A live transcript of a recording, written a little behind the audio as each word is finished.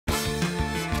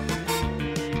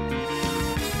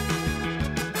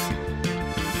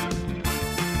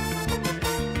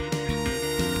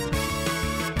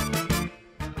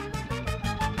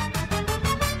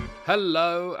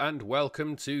Hello and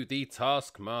welcome to the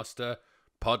Taskmaster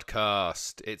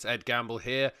podcast. It's Ed Gamble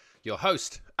here, your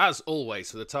host, as always,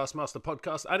 for the Taskmaster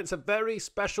podcast, and it's a very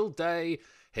special day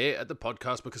here at the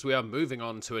podcast because we are moving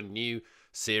on to a new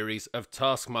series of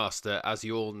Taskmaster. As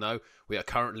you all know, we are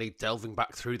currently delving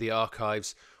back through the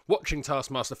archives, watching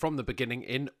Taskmaster from the beginning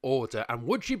in order, and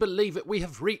would you believe it, we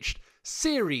have reached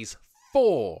Series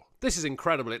 4. This is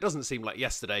incredible. It doesn't seem like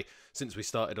yesterday since we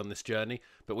started on this journey,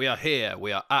 but we are here.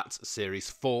 We are at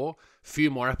Series 4. Few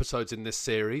more episodes in this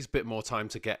series, bit more time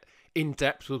to get in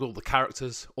depth with all the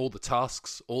characters, all the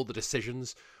tasks, all the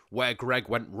decisions, where Greg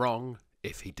went wrong,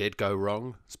 if he did go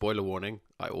wrong. Spoiler warning,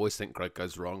 I always think Greg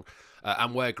goes wrong.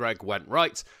 And where Greg went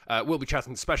right. We'll be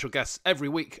chatting to special guests every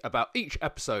week about each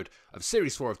episode of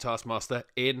Series 4 of Taskmaster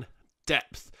in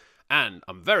depth. And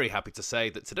I'm very happy to say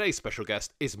that today's special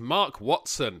guest is Mark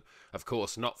Watson. Of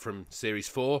course, not from Series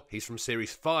 4, he's from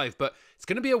Series 5, but it's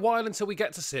going to be a while until we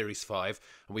get to Series 5,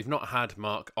 and we've not had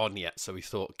Mark on yet, so we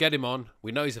thought, get him on.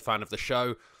 We know he's a fan of the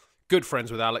show, good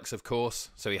friends with Alex, of course,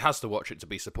 so he has to watch it to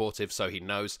be supportive, so he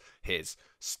knows his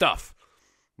stuff.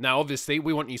 Now, obviously,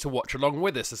 we want you to watch along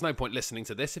with us. There's no point listening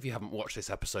to this if you haven't watched this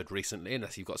episode recently,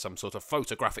 unless you've got some sort of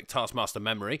photographic Taskmaster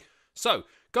memory. So,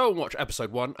 go and watch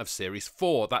episode 1 of Series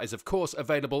 4. That is, of course,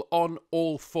 available on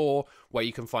All 4, where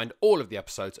you can find all of the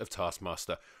episodes of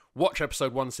Taskmaster. Watch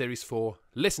episode 1, Series 4,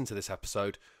 listen to this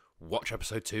episode, watch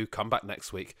episode 2, come back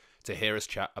next week to hear us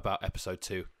chat about episode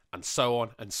 2, and so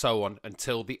on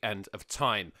until the end of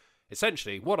time.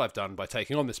 Essentially, what I've done by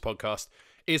taking on this podcast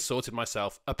is sorted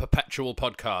myself a perpetual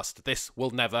podcast. This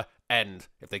will never end.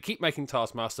 If they keep making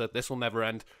Taskmaster, this will never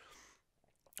end.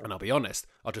 And I'll be honest,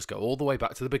 I'll just go all the way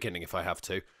back to the beginning if I have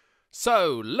to.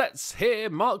 So, let's hear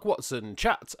Mark Watson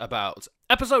chat about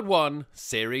Episode 1,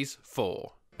 Series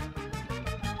 4.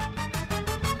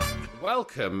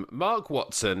 Welcome, Mark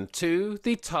Watson, to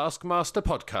the Taskmaster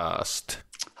podcast.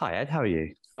 Hi, Ed. How are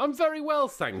you? I'm very well,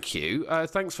 thank you.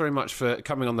 Thanks very much for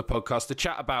coming on the podcast to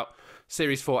chat about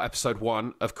Series 4, Episode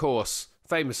 1. Of course,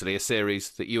 famously a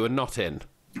series that you were not in.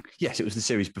 Yes, it was the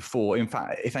series before. In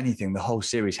fact, if anything, the whole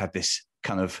series had this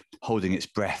kind of holding its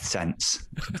breath sense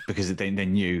because they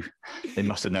knew, they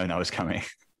must have known I was coming.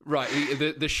 Right,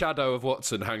 the shadow of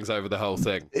Watson hangs over the whole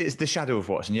thing. It's the shadow of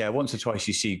Watson, yeah. Once or twice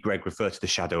you see Greg refer to the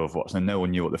shadow of Watson and no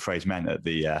one knew what the phrase meant at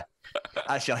the...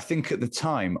 Actually, I think at the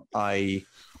time, I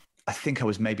think I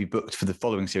was maybe booked for the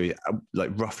following series,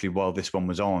 like roughly while this one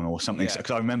was on or something.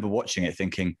 Because I remember watching it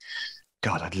thinking,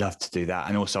 God, I'd love to do that.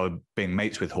 And also being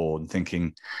mates with Horne,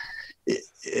 thinking...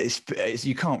 It's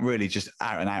you can't really just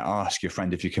out and out ask your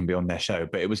friend if you can be on their show,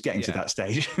 but it was getting to that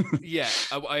stage. Yeah,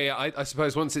 I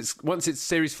suppose once it's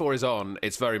Series 4 is on,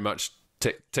 it's very much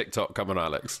TikTok. Come on,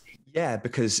 Alex. Yeah,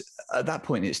 because at that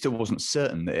point it still wasn't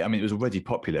certain. I mean, it was already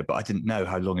popular, but I didn't know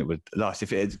how long it would last.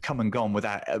 If it had come and gone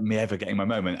without me ever getting my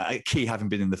moment, Key having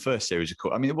been in the first series, of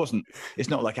course. I mean, it's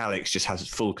not like Alex just has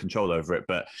full control over it,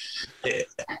 but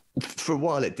for a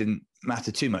while it didn't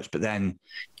matter too much. But then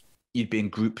you'd be in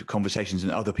group conversations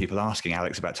and other people asking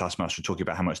Alex about Taskmaster, talking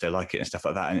about how much they like it and stuff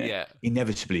like that. And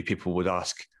inevitably people would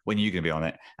ask, when are you going to be on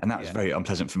it? And that was very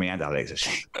unpleasant for me and Alex,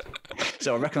 actually.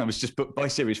 So I reckon I was just, but by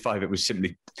Series 5, it was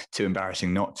simply too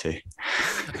embarrassing not to.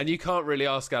 And you can't really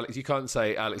ask Alex, you can't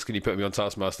say, Alex, can you put me on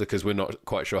Taskmaster? Because we're not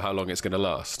quite sure how long it's going to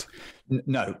last.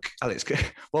 No, Alex,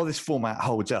 while this format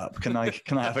holds up, can I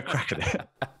have a crack at it?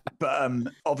 But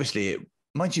obviously,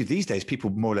 mind you, these days, people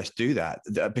more or less do that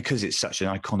because it's such an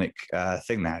iconic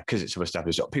thing now, because it's so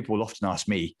established. People will often ask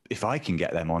me if I can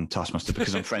get them on Taskmaster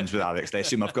because I'm friends with Alex. They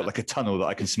assume I've got like a tunnel that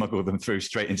I can smuggle them through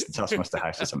straight into the Taskmaster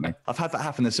house or something. I've had that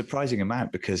happen a surprising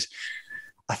amount because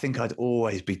I think I'd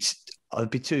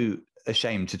be too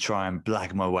ashamed to try and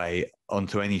blag my way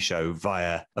onto any show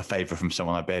via a favour from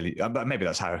someone I barely... But maybe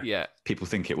that's how people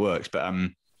think it works. But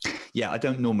yeah, I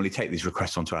don't normally take these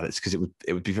requests onto Alex because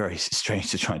it would be very strange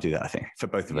to try and do that, I think, for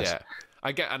both of us. Yeah,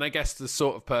 I guess the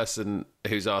sort of person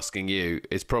who's asking you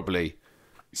is probably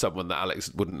someone that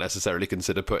Alex wouldn't necessarily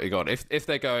consider putting on. If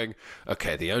they're going,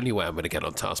 okay, the only way I'm going to get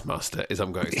on Taskmaster is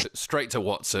I'm going straight to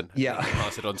Watson and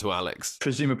pass it on to Alex.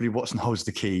 Presumably Watson holds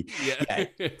the key. Yeah.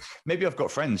 Maybe I've got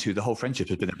friends who the whole friendship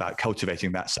has been about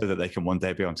cultivating that so that they can one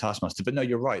day be on Taskmaster. But no,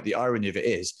 you're right. The irony of it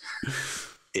is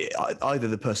either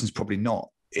the person's probably not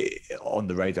on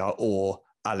the radar or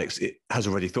Alex has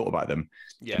already thought about them,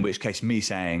 in which case me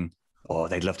saying, oh,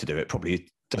 they'd love to do it probably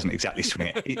doesn't exactly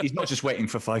swing it. He's not just waiting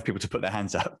for 5 people to put their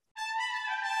hands up.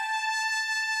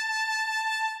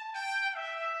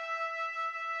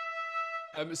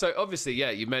 So obviously, yeah,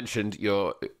 you mentioned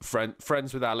you're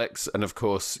friends with Alex, and of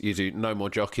course you do No More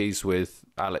Jockeys with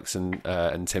Alex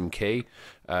and Tim Key,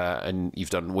 and you've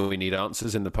done We Need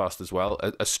Answers in the past as well.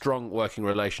 A strong working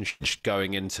relationship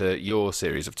going into your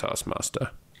series of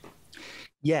Taskmaster.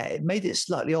 Yeah, it made it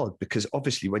slightly odd because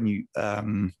obviously when you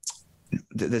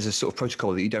there's a sort of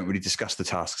protocol that you don't really discuss the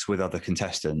tasks with other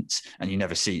contestants, and you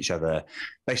never see each other.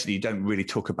 Basically, you don't really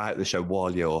talk about the show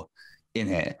while you're in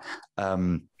it.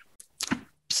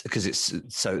 Because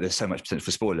there's so much potential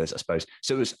for spoilers, I suppose.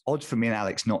 So it was odd for me and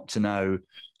Alex not to know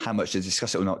how much to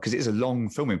discuss it or not, because it is a long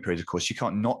filming period. Of course, you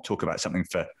can't not talk about something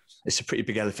it's a pretty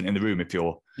big elephant in the room if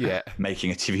you're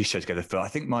making a TV show together. For I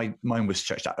think mine was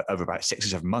stretched out over about 6 or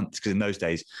 7 months, because in those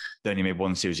days they only made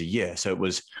one series a year. So it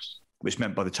was, which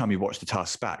meant by the time you watched the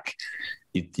tasks back,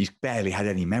 you barely had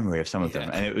any memory of some of them,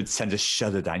 and it would send a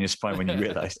shudder down your spine when you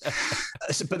realised.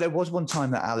 But there was one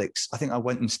time that I think I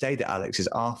went and stayed at Alex's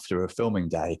after a filming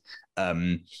day,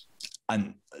 and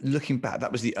looking back,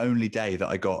 that was the only day that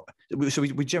I got. So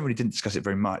we generally didn't discuss it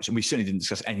very much, and we certainly didn't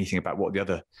discuss anything about what the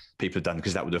other people had done,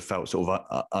 because that would have felt sort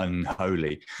of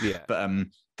unholy. Yeah. But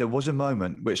there was a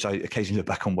moment which I occasionally look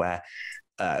back on where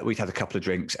we'd had a couple of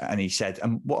drinks, and he said,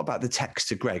 what about the text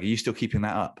to Greg? Are you still keeping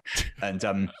that up?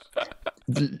 And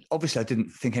obviously I didn't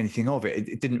think anything of it.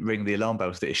 It didn't ring the alarm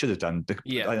bells that it should have done.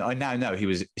 I now know he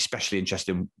was especially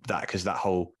interested in that, because that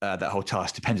whole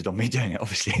task depended on me doing it,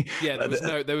 obviously. Yeah,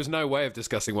 there was no way of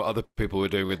discussing what other people were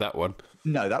doing with that one.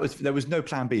 No, there was no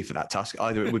plan B for that task.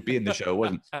 Either it would be in the show or it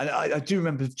wasn't. And I do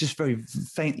remember just very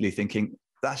faintly thinking,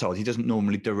 that's odd. He doesn't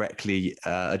normally directly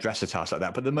address a task like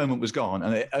that. But the moment was gone,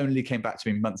 and it only came back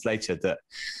to me months later that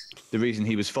the reason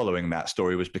he was following that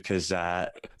story was because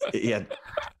he had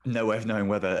no way of knowing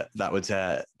whether that would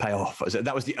pay off.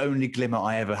 That was the only glimmer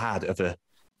I ever had of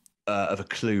a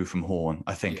clue from Horne,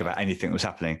 I think, about anything that was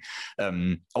happening.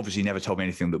 Obviously, he never told me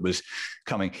anything that was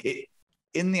coming.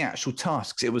 In the actual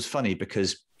tasks, it was funny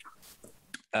because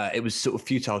it was sort of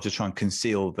futile to try and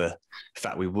conceal the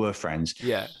fact we were friends.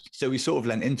 Yeah. So we sort of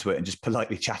lent into it and just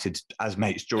politely chatted as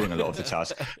mates during a lot of the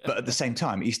tasks. But at the same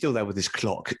time, he's still there with his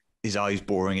clock, his eyes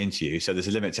boring into you. So there's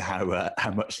a limit to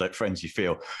how much like friends you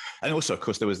feel. And also, of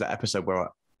course, there was that episode where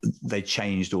they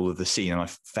changed all of the scene, and I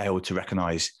failed to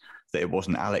recognise that it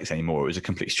wasn't Alex anymore. It was a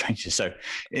complete stranger. So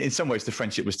in some ways, the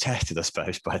friendship was tested, I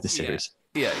suppose, by the series.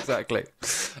 Yeah, exactly.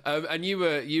 And you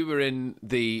were in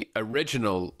the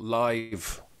original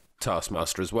live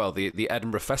Taskmaster as well, the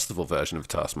Edinburgh Festival version of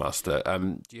Taskmaster.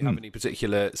 Do you have any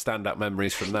particular standout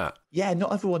memories from that? Yeah,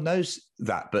 not everyone knows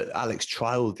that, but Alex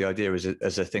trialled the idea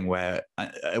as a thing where,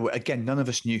 again, none of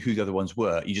us knew who the other ones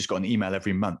were. You just got an email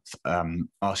every month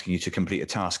asking you to complete a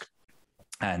task,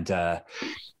 and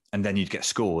then you'd get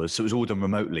scores. So it was all done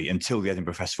remotely until the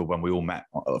Edinburgh Festival, when we all met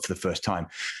for the first time.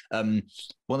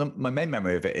 My main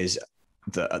memory of it is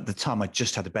that at the time I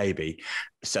just had a baby.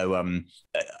 So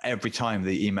every time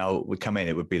the email would come in,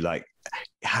 it would be like,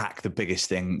 hack the biggest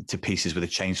thing to pieces with a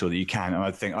chainsaw that you can. And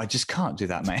I'd think, I just can't do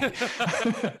that, mate.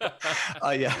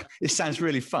 It sounds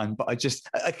really fun, but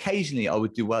occasionally I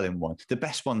would do well in one. The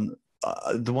best one,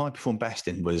 the one I performed best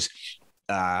in was,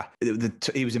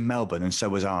 he was in Melbourne, and so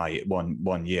was I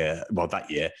one year,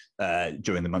 that year,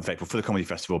 during the month of April for the Comedy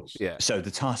Festival. Yeah. So the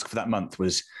task for that month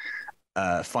was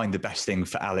find the best thing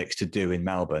for Alex to do in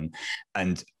Melbourne.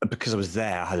 And because I was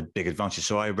there, I had a big advantage.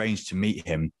 So I arranged to meet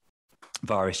him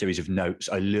via a series of notes.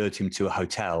 I lured him to a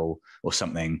hotel or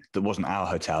something that wasn't our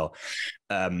hotel.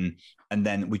 And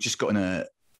then we just got in a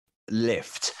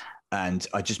lift, and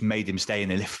I just made him stay in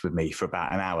the lift with me for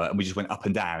about an hour, and we just went up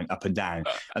and down.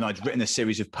 And I'd written a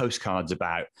series of postcards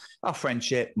about our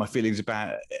friendship, my feelings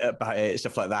about it,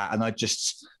 stuff like that. And I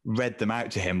just read them out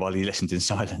to him while he listened in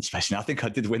silence. Basically, I think I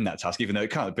did win that task, even though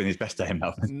it can't have been his best day in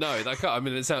Melbourne. No, that can't. I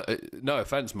mean, no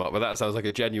offense, Mark, but that sounds like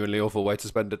a genuinely awful way to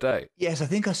spend a day. Yes, I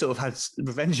think I sort of had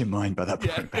revenge in mind by that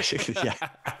point, basically. Yeah.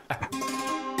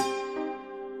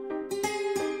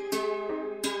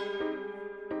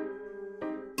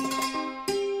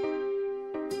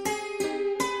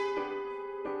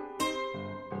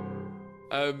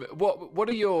 What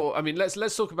are your? I mean,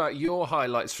 let's talk about your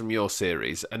highlights from your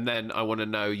series, and then I want to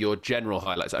know your general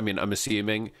highlights. I mean, I'm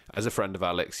assuming as a friend of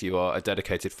Alex, you are a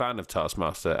dedicated fan of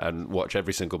Taskmaster and watch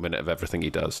every single minute of everything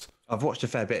he does. I've watched a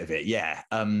fair bit of it. Yeah,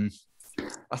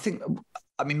 I think.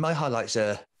 I mean, my highlights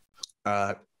are.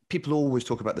 People always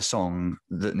talk about the song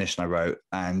that Nish and I wrote,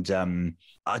 and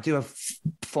I do have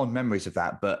fond memories of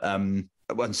that. But and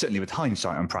certainly with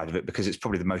hindsight, I'm proud of it, because it's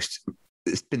probably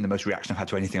it's been the most reaction I've had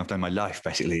to anything I've done in my life,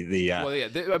 basically.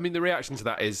 I mean, the reaction to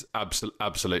that is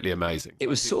absolutely amazing. It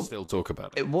was still talk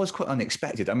about it. It was quite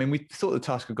unexpected. I mean, we thought the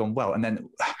task had gone well, and then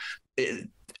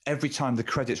every time the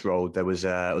credits rolled, there was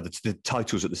or the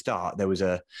titles at the start, there was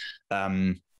a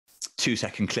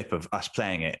 2-second clip of us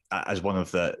playing it as one of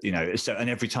the, so, and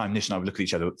every time Nish and I would look at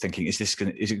each other thinking, is it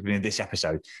going to be in this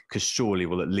episode? Because surely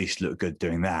we'll at least look good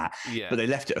doing that. Yeah. But they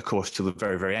left it, of course, till the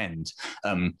very, very end.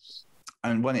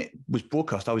 And when it was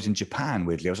broadcast, I was in Japan,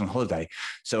 weirdly. I was on holiday.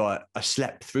 So I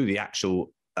slept through the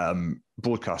actual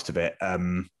broadcast of it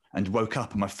and woke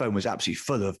up and my phone was absolutely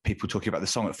full of people talking about the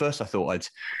song. At first, I thought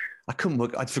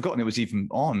I'd forgotten it was even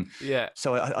on. Yeah.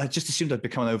 So I just assumed I'd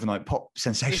become an overnight pop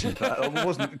sensation, but it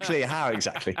wasn't clear how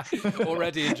exactly.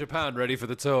 Already in Japan, ready for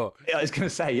the tour. Yeah, I was going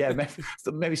to say, yeah,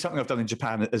 maybe something I've done in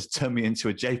Japan has turned me into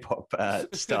a J-pop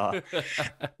star.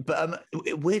 But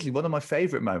weirdly, one of my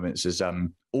favourite moments is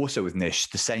also with Nish,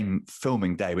 the same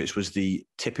filming day, which was the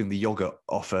tipping the yogurt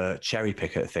off a cherry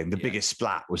picker thing. The biggest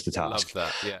splat was the task.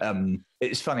 Love that, yeah.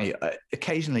 It's funny,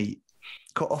 occasionally,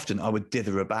 quite often I would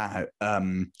dither about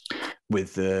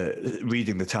with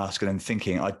reading the task and then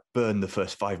thinking I'd burn the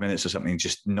first 5 minutes or something,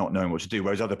 just not knowing what to do.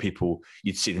 Whereas other people,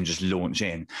 you'd see them just launch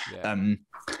in. Yeah.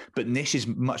 But Nish is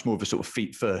much more of a sort of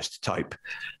feet first type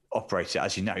operator,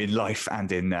 as you know, in life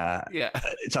and in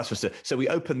Taskmaster. So we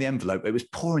opened the envelope. It was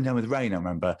pouring down with rain, I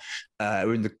remember.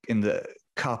 We're in the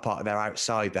car park there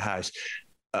outside the house.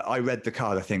 I read the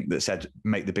card, I think, that said,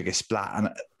 make the biggest splat. And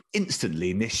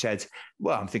instantly Nish said,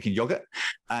 well, I'm thinking yogurt.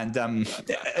 And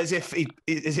as if he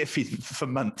for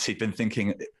months he'd been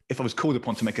thinking, if I was called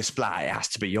upon to make a splat, it has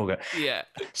to be yogurt. Yeah.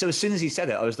 So as soon as he said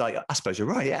it, I was like, I suppose you're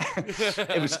right, yeah.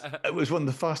 It was one of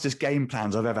the fastest game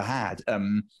plans I've ever had.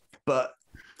 But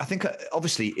I think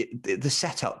obviously the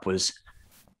setup was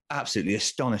absolutely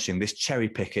astonishing. This cherry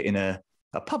picker in a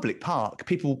public park.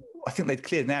 People, I think they'd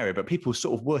cleared an area, but people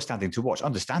sort of were standing to watch,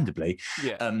 understandably.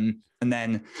 Yeah. And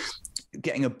then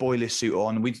getting a boiler suit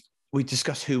on, we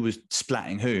discussed who was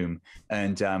splatting whom,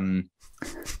 and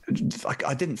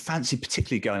I didn't fancy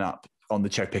particularly going up on the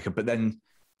cherry picker, but then.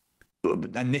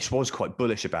 And Nish was quite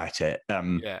bullish about it.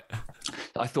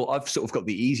 I thought I've sort of got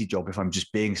the easy job if I'm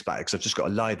just being splattered because I've just got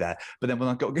to lie there. But then when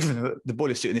I got given the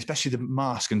boiler suit and especially the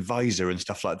mask and visor and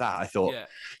stuff like that, I thought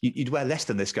you'd wear less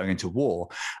than this going into war.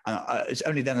 And it's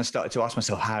only then I started to ask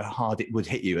myself how hard it would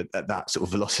hit you at that sort of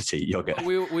velocity, yogurt.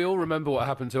 We all remember what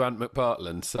happened to Ant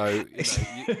McPartland. So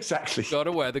you exactly, got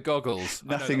to wear the goggles.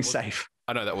 Nothing's safe.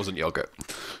 I know that wasn't yogurt.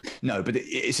 No, but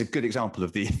it's a good example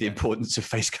of the importance of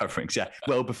face coverings. Yeah,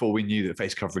 well before we knew that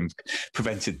face coverings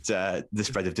prevented the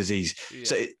spread of disease.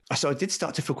 Yeah. So I did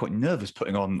start to feel quite nervous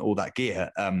putting on all that gear,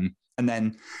 and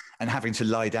having to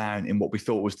lie down in what we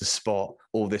thought was the spot,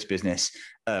 all this business.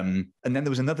 And then there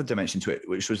was another dimension to it,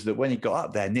 which was that when he got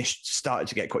up there, Nish started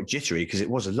to get quite jittery because it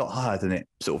was a lot higher than it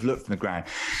sort of looked from the ground.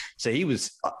 So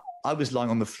I was lying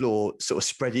on the floor, sort of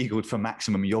spread eagled for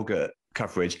maximum yogurt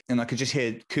coverage, and I could just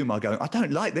hear Kumar going, I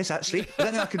don't like this actually. I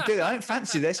don't think I can do it. I don't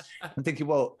fancy this. I'm thinking,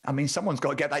 well, I mean, someone's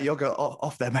got to get that yogurt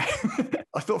off there, mate.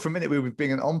 I thought for a minute we were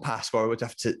being an on-pass where I would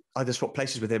have to either swap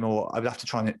places with him or I would have to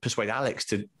try and persuade Alex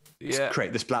to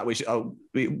create the splat, which I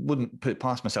wouldn't put it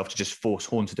past myself to just force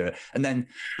Horne to do it. And then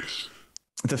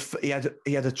he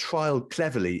had a trial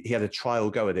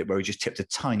go at it where he just tipped a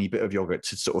tiny bit of yogurt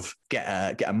to sort of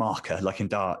get a marker like in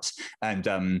darts,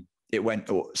 and it went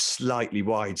slightly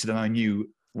wide, so then I knew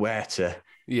where to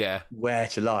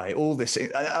lie. All this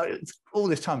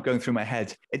time going through my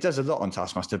head, it does a lot on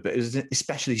Taskmaster, but it was an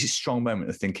especially strong moment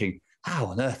of thinking, how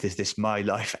on earth is this my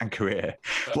life and career?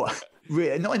 What?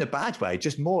 Really, not in a bad way,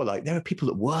 just more like there are people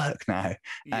at work now,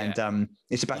 and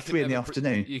it's about 3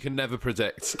 PM. You can never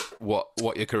predict what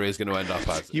your career is going to end up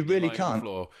as. You really can't. On the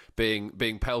floor,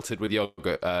 being pelted with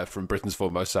yogurt from Britain's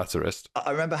foremost satirist.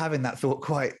 I remember having that thought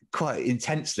quite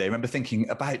intensely. I remember thinking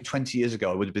about 20 years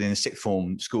ago, I would have been in a sixth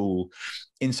form school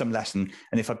in some lesson,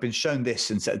 and if I'd been shown this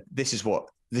and said, this is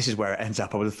where it ends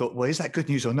up, I would have thought, well, is that good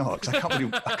news or not? Because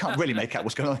I can't really make out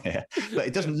what's going on here. But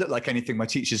it doesn't look like anything my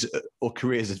teachers or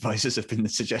careers advisors have been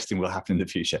suggesting will happen in the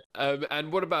future.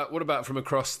 And what about from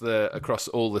across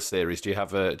all the series? Do you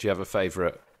have a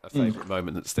favourite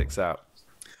moment that sticks out?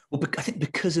 Well, I think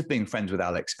because of being friends with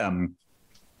Alex,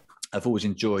 I've always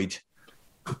enjoyed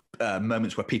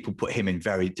moments where people put him in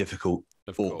very difficult,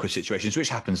 awkward situations, which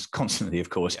happens constantly, of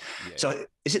course. Yeah. So I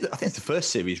think it's the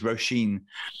first series, Roisin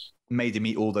made him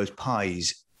eat all those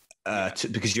pies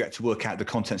because you had to work out the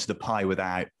contents of the pie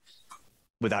without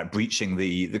breaching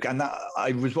the and that,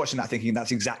 I was watching that thinking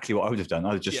that's exactly what I would have done. I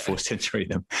would have just forced him to eat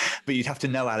them. But you'd have to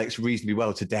know Alex reasonably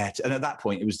well to dare to, and at that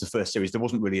point it was the first series. There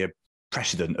wasn't really a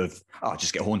precedent of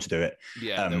just get Horne to do it.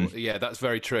 Yeah, that's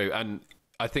very true. And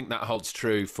I think that holds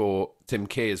true for Tim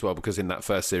Key as well, because in that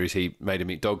first series he made him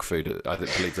eat dog food. I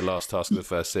believe the last task of the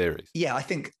first series. Yeah, I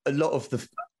think a lot of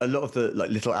a lot of the like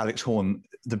little Alex Horne,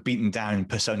 the beaten down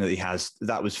persona that he has,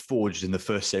 that was forged in the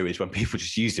first series when people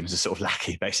just used him as a sort of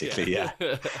lackey, basically. Yeah.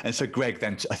 And so Greg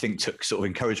then, I think, took sort of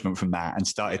encouragement from that and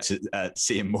started to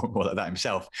see him more and more like that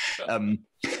himself. And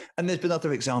there's been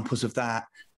other examples of that.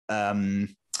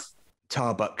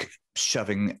 Tarbuck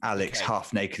shoving Alex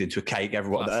half naked into a cake.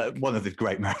 Everyone, one of the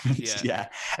great moments. Yeah.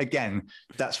 Again,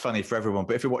 that's funny for everyone.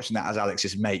 But if you're watching that as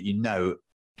Alex's mate, you know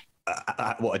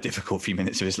what a difficult few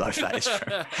minutes of his life that is.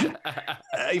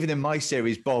 Even in my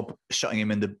series, Bob shutting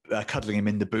him in the, cuddling him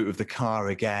in the boot of the car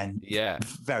again. Yeah,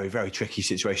 very, very tricky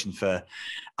situation for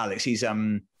Alex. He's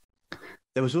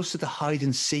there was also the hide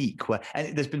and seek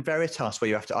and there's been various tasks where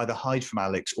you have to either hide from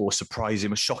Alex or surprise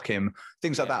him or shock him.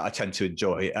 Things like that I tend to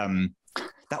enjoy.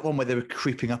 That one where they were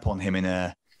creeping up on him in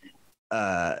a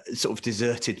sort of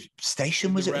deserted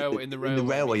station, was it? In the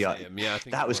railway yard. Yeah, I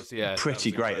think that was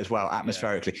pretty great as well,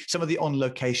 atmospherically. Yeah. Some of the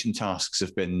on-location tasks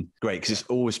have been great because it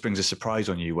always brings a surprise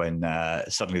on you when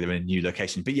suddenly they're in a new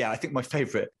location. But yeah, I think my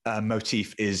favourite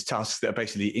motif is tasks that are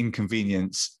basically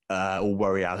inconvenience or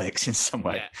worry Alex in some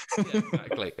way.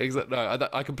 Yeah, exactly. No,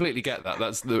 I completely get that.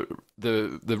 That's the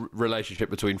relationship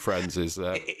between friends is.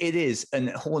 It is,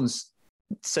 and Horne's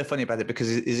so funny about it because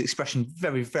his expression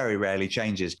very, very rarely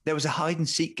changes. There was a hide and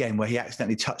seek game where he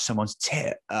accidentally touched someone's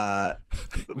tit.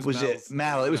 Was it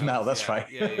Mel? It was Mel. That's right.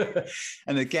 Yeah.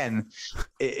 And again,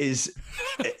 it is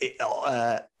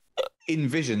in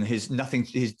Vision.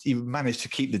 He managed to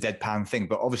keep the deadpan thing,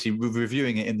 but obviously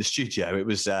reviewing it in the studio, it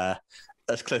was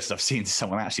as close as I've seen to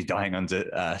someone actually dying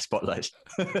under spotlights.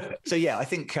 So yeah, I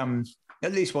think.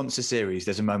 At least once a series,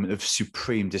 there's a moment of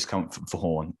supreme discomfort for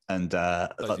Horne, and I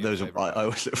always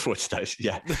look forward to those.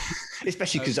 Yeah,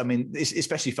 especially because it's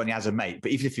especially funny as a mate.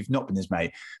 But even if you've not been his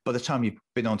mate, by the time you've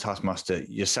been on Taskmaster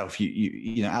yourself,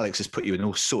 you know Alex has put you in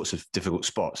all sorts of difficult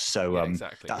spots. So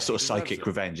that sort of psychic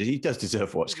revenge, he does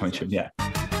deserve what's coming to him. Yeah.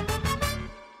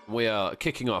 We are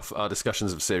kicking off our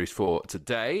discussions of Series 4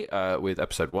 today with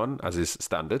Episode 1, as is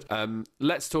standard.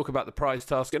 Let's talk about the prize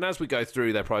task. And as we go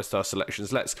through their prize task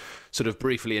selections, let's sort of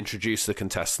briefly introduce the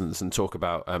contestants and talk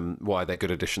about why they're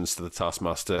good additions to the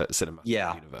Taskmaster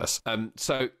cinematic universe.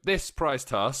 So this prize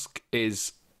task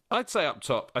is, I'd say up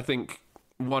top, I think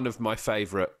one of my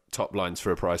favourite top lines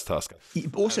for a prize task.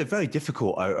 Also very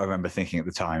difficult, I remember thinking at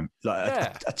the time.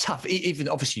 Like a tough, even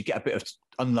obviously you get a bit of,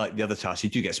 unlike the other tasks, you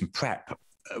do get some prep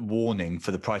warning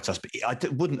for the prize task, but I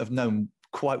wouldn't have known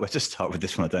quite where to start with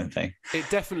this one, I don't think. It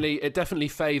definitely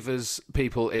favours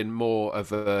people in more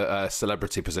of a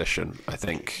celebrity position, I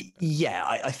think. Yeah,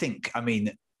 I think, I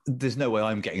mean, there's no way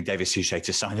I'm getting David Suchet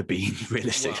to sign a bean,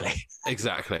 realistically. Well,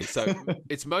 exactly. So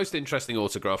it's most interesting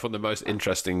autograph on the most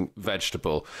interesting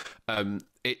vegetable.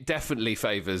 It definitely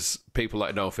favours people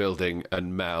like Noel Fielding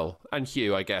and Mel and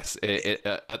Hugh, I guess,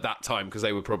 at that time, because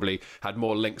they would probably had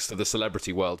more links to the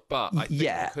celebrity world. But I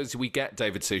think because we get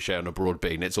David Suchet on a broad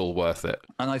bean, it's all worth it.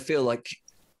 And I feel like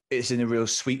it's in a real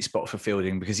sweet spot for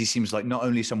Fielding because he seems like not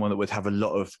only someone that would have a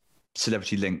lot of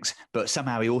celebrity links, but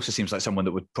somehow he also seems like someone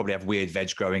that would probably have weird veg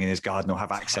growing in his garden or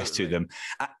have access to them.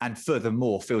 And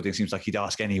furthermore, Fielding seems like he'd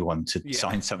ask anyone to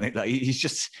sign something. Like he's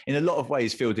just, in a lot of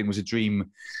ways, Fielding was a dream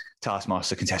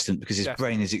Taskmaster contestant because his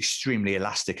brain is extremely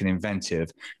elastic and inventive.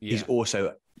 Yeah.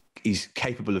 He's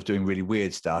capable of doing really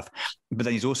weird stuff, but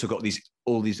then he's also got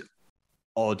all these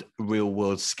odd real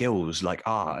world skills like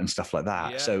art and stuff like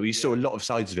that. So you saw a lot of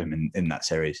sides of him in that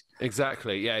series.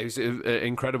 Exactly. Yeah, he's an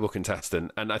incredible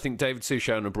contestant. And I think David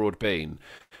Suchet on a broad bean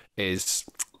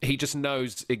he just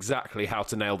knows exactly how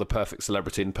to nail the perfect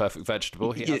celebrity and perfect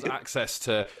vegetable. He has access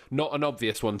to not an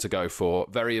obvious one to go for,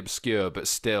 very obscure, but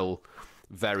still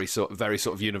very sort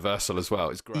of universal as well.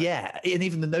 It's great. Yeah, and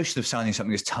even the notion of signing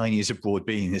something as tiny as a broad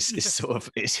bean is sort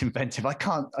of, it's inventive. I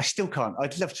still can't.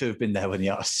 I'd love to have been there when he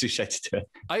asked Suchet to do it.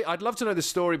 I'd love to know the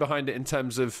story behind it in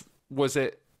terms of,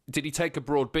 did he take a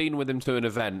broad bean with him to an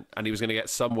event and he was going to get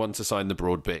someone to sign the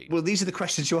broad bean? Well, these are the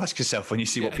questions you ask yourself when you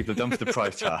see what people have done for the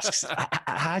prize tasks.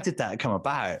 How did that come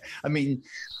about? I mean,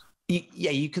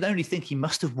 you can only think he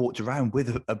must have walked around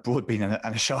with a broad bean and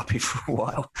a Sharpie for a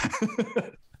while.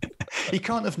 He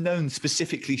can't have known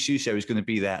specifically Suchet was going to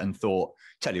be there and thought,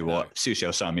 tell you what, Suchet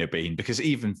will sign me a bean, because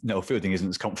even Noel Fielding isn't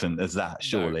as confident as that,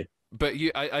 surely. No. But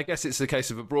I guess it's the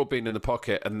case of a broad bean in the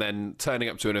pocket and then turning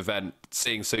up to an event,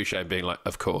 seeing Suchet and being like,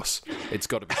 of course, it's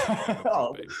got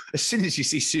to be. As soon as you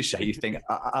see Suchet, you think,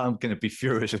 I'm going to be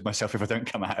furious with myself if I don't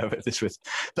come out of it this way.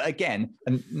 But again,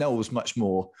 and Noel's much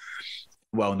more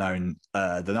well-known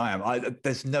than I am.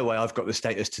 There's no way I've got the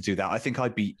status to do that. I think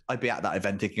I'd be at that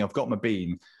event thinking, I've got my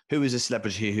bean. Who is a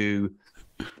celebrity who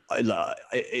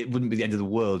it wouldn't be the end of the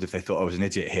world if they thought I was an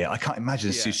idiot here. I can't imagine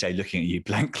a sous looking at you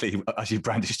blankly as you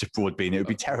brandished a broad bean. It would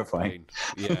be terrifying.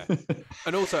 Yeah.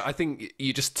 And also, I think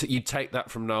you take that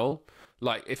from Noel.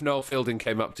 Like, if Noel Fielding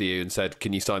came up to you and said,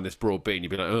 "Can you sign this broad bean?" You'd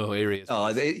be like, "Oh, here he is."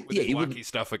 He wacky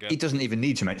stuff again. He doesn't even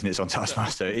need to mention it's on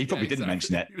Taskmaster. He probably didn't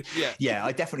mention it. Yeah,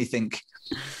 I definitely think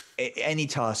any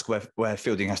task where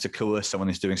Fielding has to coerce someone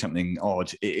who's doing something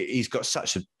odd, he's got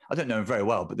such a... I don't know him very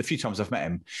well, but the few times I've met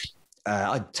him,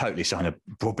 I'd totally sign a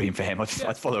broad bean for him.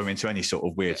 I'd follow him into any sort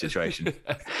of weird situation.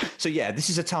 So, yeah,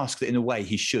 this is a task that in a way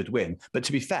he should win. But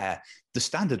to be fair, the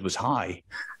standard was high.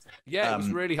 Yeah, it was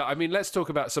really high. I mean, let's talk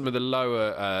about some of the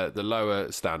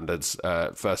lower standards.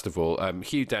 First of all,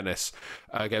 Hugh Dennis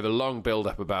gave a long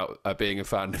build-up about being a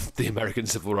fan of the American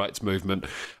Civil Rights Movement.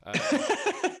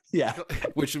 Yeah,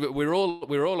 which we're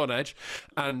all on edge,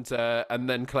 and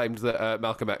then claimed that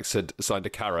Malcolm X had signed a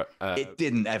carrot. It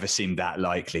didn't ever seem that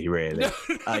likely, really.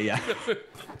 Yeah.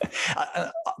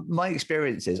 My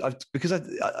experience is because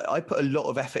I put a lot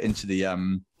of effort into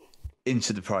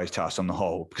the prize task on the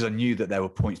whole, because I knew that there were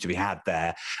points to be had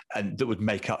there, and that would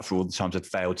make up for all the times I'd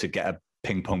failed to get a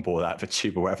ping pong ball out of a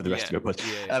tube or whatever the rest of it was.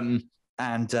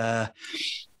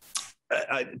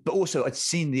 But also I'd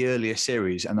seen the earlier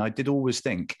series, and I did always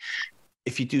think,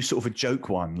 if you do sort of a joke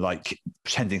one, like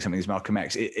pretending something is Malcolm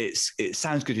X, it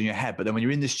sounds good in your head, but then when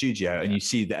you're in the studio and you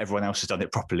see that everyone else has done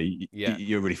it properly,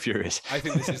 you're really furious. I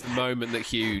think this is the moment that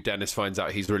Hugh Dennis finds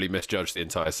out he's really misjudged the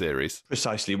entire series.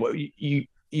 Precisely. What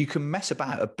you can mess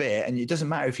about a bit, and it doesn't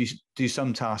matter if you do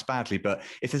some task badly, but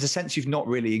if there's a sense you've not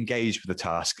really engaged with the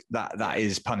task, that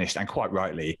is punished, and quite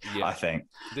rightly, I think.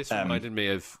 This reminded me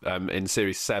of in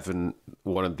series 7,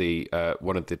 one of the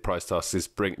prize tasks is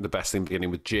bring the best thing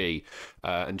beginning with G,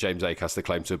 and James Acaster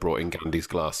claimed to have brought in Gandhi's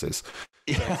glasses.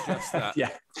 So it's just that.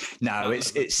 Yeah. No,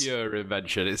 it's pure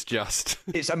invention.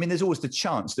 I mean, there's always the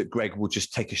chance that Greg will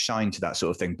just take a shine to that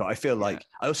sort of thing, but I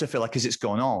also feel like as it's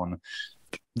gone on,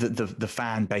 the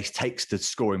fan base takes the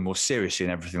scoring more seriously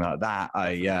and everything like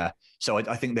that. So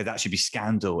I think there'd actually be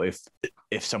scandal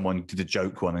if someone did a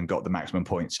joke one and got the maximum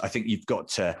points. I think you've got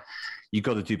to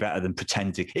do better than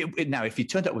pretending. Now, if you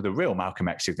turned up with a real Malcolm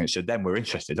X signature, then we're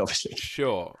interested, obviously.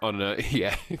 Sure,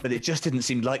 But it just didn't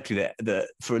seem likely that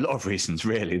for a lot of reasons,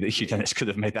 really, that Hugh Dennis could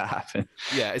have made that happen.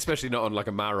 Yeah, especially not on like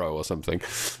a marrow or something.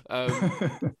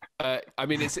 I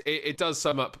mean, it does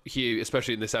sum up Hugh,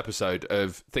 especially in this episode,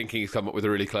 of thinking he's come up with a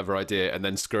really clever idea and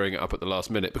then screwing it up at the last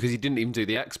minute because he didn't even do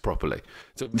the X properly.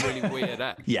 It's a really weird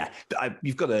X. Yeah,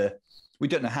 you've got to... We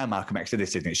don't know how Malcolm X did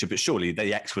his signature, but surely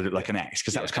the X would look like an X,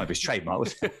 because that was kind of his trademark,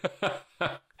 wasn't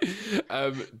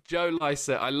it? Joe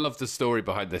Lycett, I love the story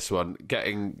behind this one,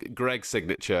 getting Greg's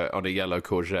signature on a yellow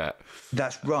courgette.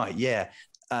 That's right, yeah.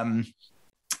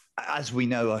 As we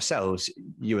know ourselves,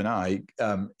 you and I,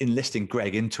 enlisting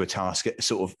Greg into a task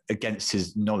sort of against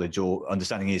his knowledge or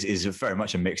understanding is very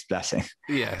much a mixed blessing.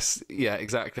 Yes, yeah,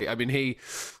 exactly. I mean,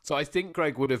 so I think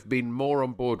Greg would have been more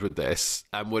on board with this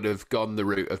and would have gone the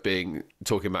route of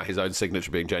talking about his own signature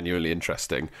being genuinely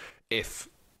interesting if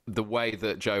the way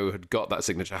that Joe had got that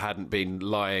signature hadn't been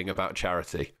lying about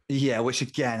charity. Yeah, which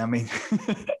again, I mean,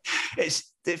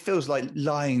 it feels like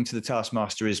lying to the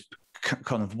Taskmaster is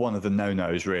kind of one of the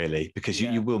no-nos, really, because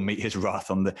you will meet his wrath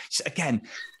on again,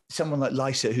 someone like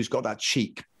Lycett who's got that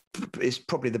cheek, is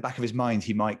probably the back of his mind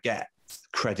he might get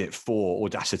credit for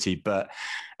audacity, but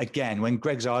again, when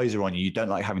Greg's eyes are on you, you don't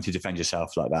like having to defend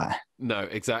yourself like that. No,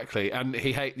 exactly. And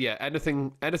he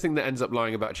anything that ends up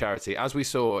lying about charity, as we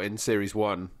saw in series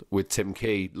 1 with Tim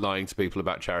Key lying to people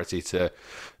about charity to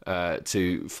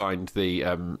find the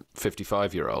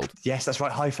 55-year-old. Yes, that's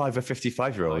right. High five a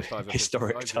 55-year-old.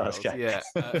 Historic task. Yeah.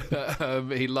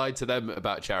 He lied to them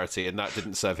about charity, and that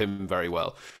didn't serve him very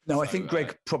well. No, I think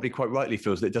Greg probably quite rightly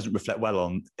feels that it doesn't reflect well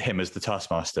on him as the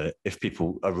Taskmaster if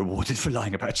people are rewarded for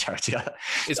lying about charity.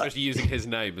 Especially using his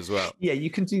name as well. Yeah, you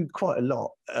can do quite a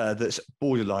lot that's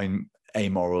borderline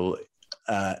amoral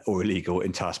or illegal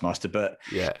in Taskmaster, but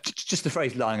just the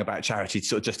phrase lying about charity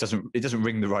sort of just doesn't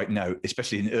ring the right note,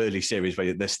 especially in early series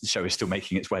where the show is still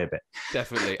making its way a bit.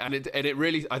 Definitely. And it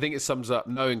really, I think it sums up,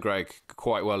 knowing Greg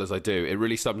quite well as I do, it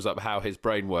really sums up how his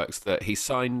brain works, that he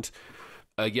signed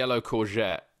a yellow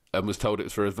courgette and was told it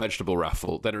was for a vegetable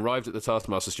raffle, then arrived at the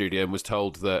Taskmaster studio and was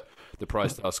told that the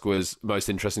prize task was most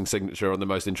interesting signature on the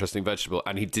most interesting vegetable,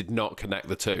 and he did not connect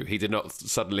the two. He did not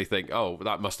suddenly think, oh,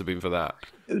 that must have been for that.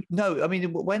 No, I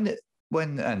mean, when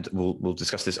and we'll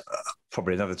discuss this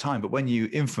probably another time, but when you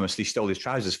infamously stole his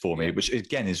trousers for me, which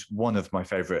again is one of my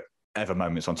favourite ever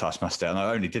moments on Taskmaster, and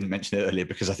I only didn't mention it earlier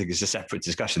because I think it's a separate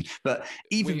discussion. But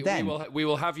even then, we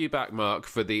will have you back, Mark,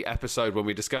 for the episode when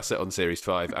we discuss it on Series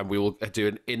 5, and we will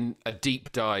do a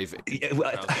deep dive.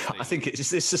 I think it's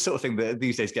the sort of thing that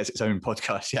these days gets its own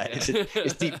podcast. Yeah,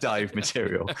 it's deep dive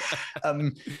material,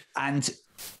 and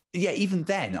yeah, even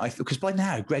then, because by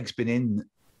now Greg's been in.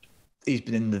 He's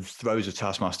been in the throes of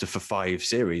Taskmaster for 5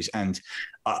 series, and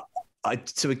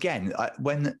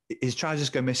when his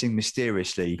trousers go missing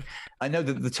mysteriously, I know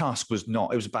that the task was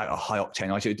not. It was about a high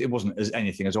octane item. It wasn't as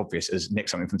anything as obvious as nick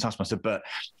something from Taskmaster. But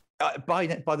by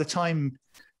the time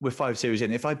we're 5 series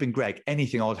in, if I'd been Greg,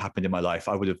 anything odd happened in my life,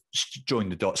 I would have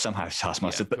joined the dots somehow to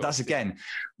Taskmaster. But that's again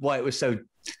why it was so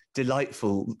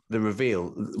delightful. The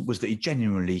reveal was that he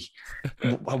genuinely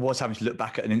was having to look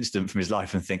back at an incident from his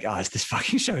life and think, it's this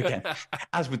fucking show again.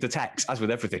 As with the text, as with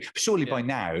everything. Surely by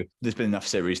now there's been enough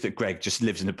series that Greg just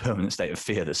lives in a permanent state of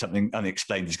fear that something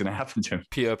unexplained is going to happen to him.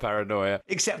 Pure paranoia.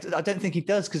 Except I don't think he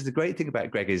does, because the great thing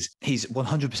about Greg is he's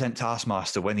 100%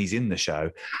 Taskmaster when he's in the show,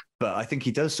 but I think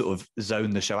he does sort of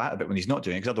zone the show out a bit when he's not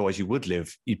doing it, because otherwise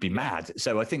you'd be mad.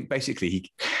 So I think basically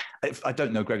I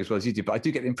don't know Greg as well as you do, but I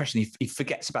do get the impression he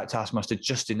forgets about Taskmaster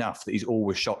just enough that he's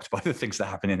always shocked by the things that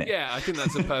happen in it. Yeah, I think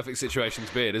that's a perfect situation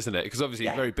to be in, isn't it? Because obviously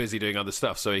he's very busy doing other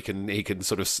stuff, so he can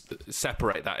sort of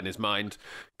separate that in his mind,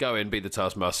 go in, be the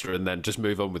Taskmaster, and then just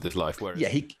move on with his life. Whereas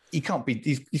he can't be.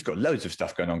 He's got loads of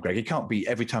stuff going on, Greg. He can't be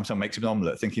every time someone makes him an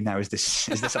omelette thinking, now is there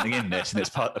something in this, and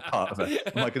it's part of it.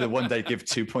 Am I going to one day give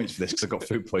 2 points for this because I got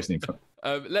food poisoning?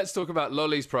 Let's talk about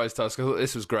Lolly's prize task. I thought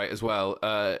this was great as well.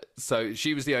 So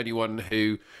she was the only one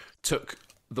who took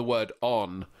the word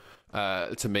on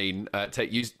to mean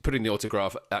putting the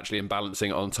autograph actually and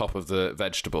balancing it on top of the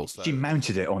vegetable. So she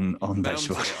mounted it on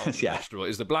vegetables. Vegetable. It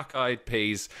was the Black Eyed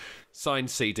Peas signed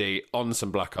CD on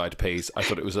some Black Eyed Peas. I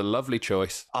thought it was a lovely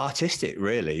choice. Artistic,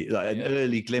 really. Like an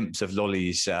early glimpse of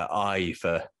Lolly's eye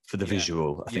for the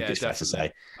visual, I think it's fair to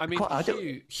say. I mean,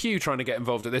 Hugh trying to get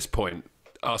involved at this point,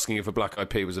 asking if a black eyed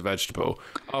pea was a vegetable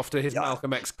after his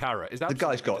Malcolm X carrot. Is that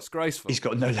disgraceful? He's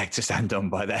got no leg to stand on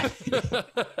by then.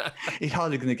 He's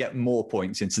hardly going to get more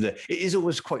points into it is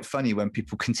always quite funny when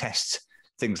people contest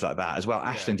things like that as well.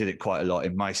 Ashlyn did it quite a lot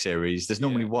in my series. There's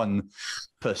normally one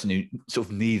person who sort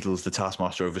of needles the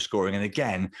Taskmaster over scoring, and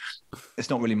again,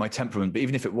 it's not really my temperament, but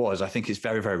even if it was, I think it's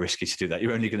very, very risky to do that.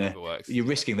 You're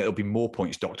risking that there'll be more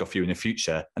points docked off you in the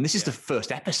future, and this is the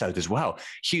first episode as well.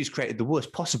 Hugh's created the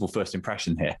worst possible first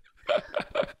impression here.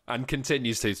 And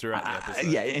continues to throughout the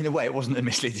episode. Yeah, in a way, it wasn't a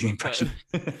misleading impression.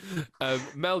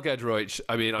 Mel Giedroyc,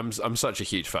 I mean, I'm such a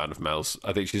huge fan of Mel's.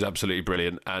 I think she's absolutely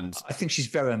brilliant. And I think she's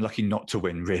very unlucky not to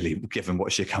win, really, given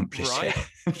what she accomplished. Right?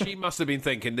 She must have been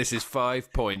thinking, this is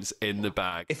 5 points in the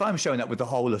bag. If I'm showing up with the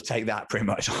whole of Take That pretty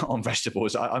much on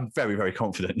vegetables, I'm very, very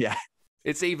confident, yeah.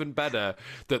 It's even better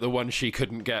that the one she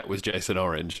couldn't get was Jason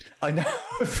Orange. I know.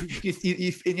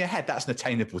 In your head, that's an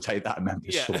attainable Take That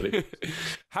member, surely.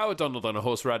 Howard Donald on a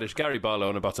horseradish, Gary Barlow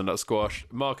on a butternut squash,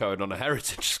 Mark Owen on a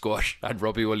heritage squash, and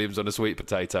Robbie Williams on a sweet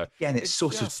potato. Yeah, and it's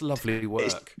sort of lovely work.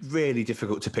 It's really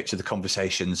difficult to picture the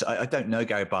conversations. I don't know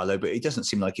Gary Barlow, but he doesn't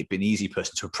seem like he'd be an easy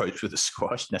person to approach with a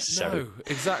squash necessarily. No,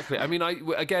 exactly. I mean,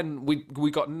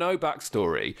 we got no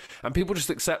backstory, and people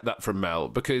just accept that from Mel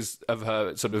because of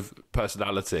her sort of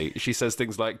personality. She says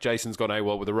things like, Jason's gone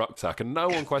AWOL with a rucksack, and no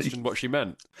one questioned what she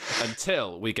meant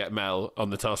until we get Mel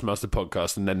on the Taskmaster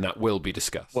podcast, and then that will be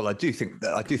discussed. Well, I do think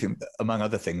that among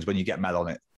other things, when you get Mel on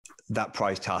it, that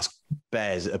prize task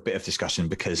bears a bit of discussion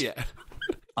because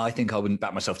I think I wouldn't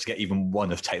back myself to get even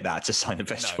one of Take That to sign a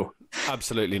vegetable. No,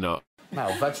 absolutely not.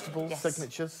 Mel, vegetable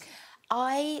signatures?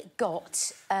 I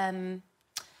got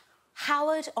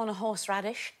Howard on a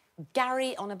horseradish,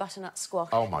 Gary on a butternut squash.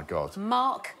 Oh, my God.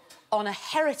 Mark on a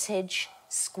heritage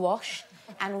squash,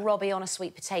 and Robbie on a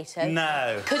sweet potato.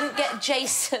 No. Couldn't get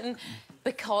Jason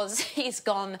because he's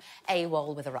gone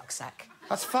AWOL with a rucksack.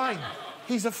 That's fine.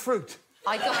 He's a fruit.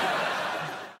 I got...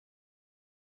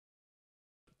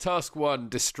 Task 1,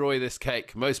 destroy this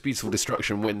cake. Most beautiful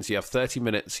destruction wins. You have 30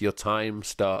 minutes. Your time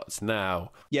starts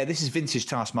now. Yeah, this is vintage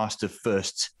Taskmaster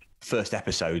first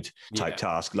episode type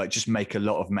task, like just make a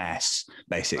lot of mess,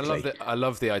 basically. I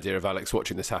love the idea of Alex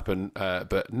watching this happen,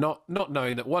 but not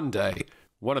knowing that one day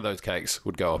one of those cakes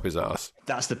would go up his arse.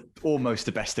 That's almost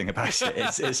the best thing about it.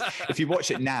 It's if you watch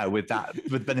it now with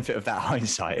the benefit of that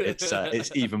hindsight,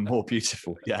 it's even more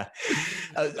beautiful. Yeah,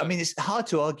 I mean, it's hard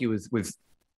to argue with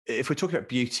if we're talking about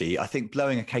beauty. I think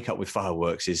blowing a cake up with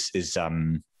fireworks is it's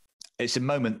a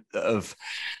moment of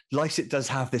Lycett does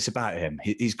have this about him.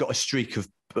 He's got a streak of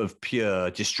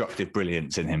pure destructive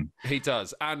brilliance in him. He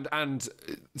does, and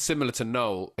similar to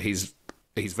Noel, he's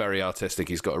he's very artistic.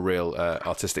 He's got a real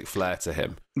artistic flair to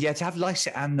him. Yeah, to have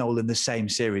Lycett and Noel in the same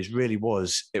series really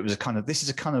was. It was this is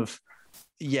a kind of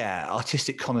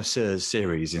artistic connoisseurs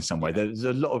series in some way. There's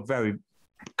a lot of very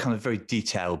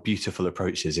detailed, beautiful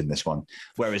approaches in this one.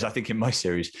 Whereas I think in my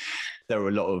series, there were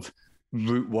a lot of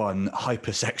Route One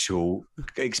hypersexual,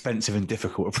 expensive and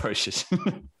difficult approaches.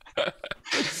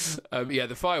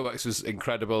 The fireworks was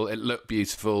incredible. It looked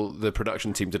beautiful. The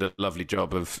production team did a lovely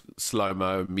job of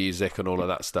slow-mo music and all of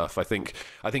that stuff. I think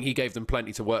he gave them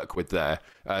plenty to work with there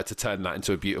to turn that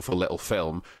into a beautiful little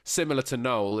film. Similar to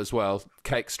Noel as well,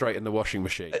 cake straight in the washing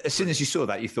machine. As soon as you saw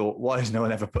that, you thought, why has no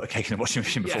one ever put a cake in the washing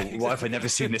machine before? Why have I never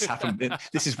seen this happen?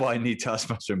 This is why I need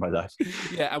Taskmaster in my life.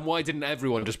 Yeah, and why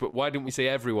didn't we see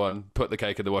everyone put the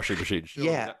cake in the washing machine? Surely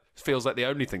that feels like the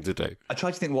only thing to do. I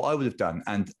tried to think what I would have done,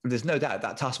 and there's no doubt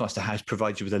that Taskmaster house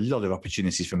provides you with a lot of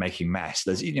opportunities for making mess.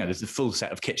 There's the full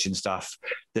set of kitchen stuff.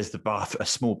 There's a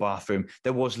small bathroom.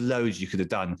 There was loads you could have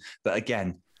done, but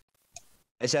again,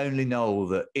 it's only Noel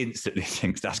that instantly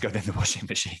thinks that's going in the washing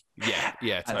machine.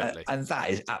 Yeah, totally. And that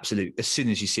is absolute. As soon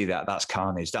as you see that, that's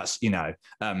carnage. That's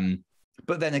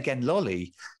But then again,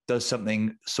 Lolly does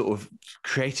something sort of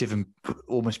creative and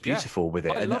almost beautiful with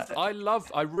it.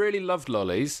 I really loved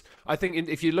Lolly's. I think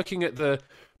if you're looking at the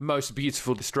most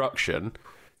beautiful destruction,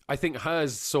 I think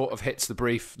hers sort of hits the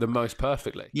brief the most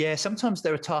perfectly. Yeah, sometimes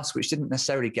there are tasks which didn't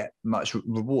necessarily get much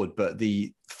reward, but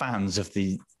the fans of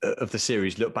the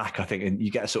series look back, I think, and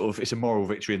you get it's a moral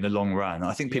victory in the long run.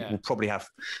 I think people probably have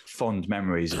fond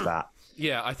memories of that.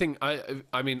 Yeah, I think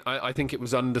I think it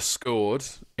was underscored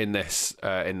in this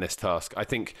task. I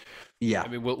think. Yeah. I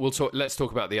mean, we'll talk. Let's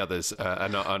talk about the others,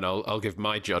 and I'll give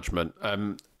my judgment.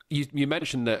 You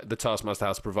mentioned that the Taskmaster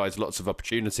House provides lots of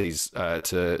opportunities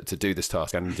to do this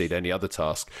task, and indeed any other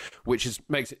task, which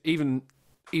makes it even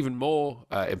more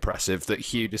impressive that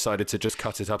Hugh decided to just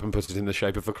cut it up and put it in the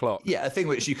shape of a clock. Yeah, a thing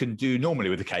which you can do normally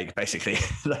with a cake, basically.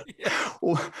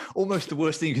 Almost the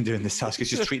worst thing you can do in this task is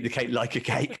just treat the cake like a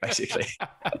cake, basically.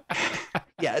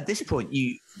 Yeah, at this point,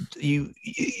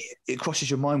 it crosses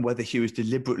your mind whether Hugh is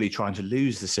deliberately trying to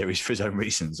lose the series for his own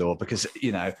reasons, or because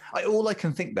all I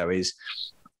can think though is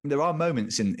there are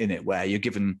moments in it where you're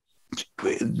given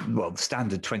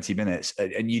standard 20 minutes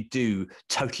and you do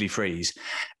totally freeze,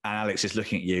 and Alex is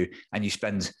looking at you, and you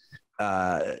spend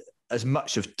as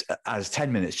much as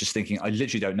 10 minutes just thinking, I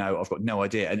literally don't know, I've got no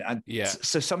idea, and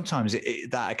so sometimes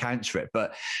that accounts for it,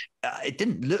 but it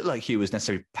didn't look like he was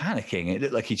necessarily panicking. It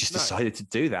looked like he just decided to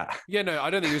do that. Yeah, no, I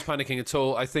don't think he was panicking at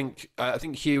all. I think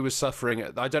Hugh was suffering.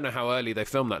 I don't know how early they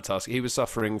filmed that task. He was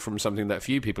suffering from something that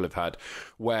few people have had,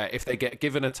 where if they get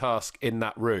given a task in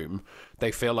that room,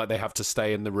 they feel like they have to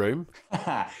stay in the room.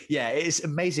 Yeah, it's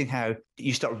amazing how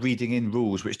you start reading in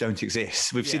rules which don't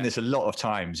exist. We've seen this a lot of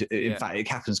times. In fact, it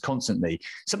happens constantly.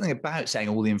 Something about saying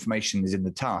all the information is in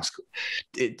the task,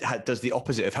 it does the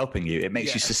opposite of helping you. It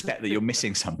makes you suspect that you're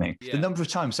missing something. Yeah. The number of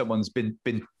times someone's been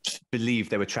believed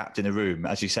they were trapped in a room,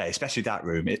 as you say, especially that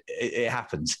room, it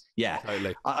happens. Yeah,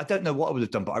 totally. I don't know what I would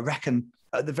have done, but I reckon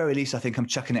at the very least, I think I'm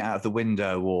chucking it out of the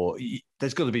window, or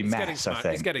there's got to be mess. I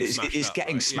think it's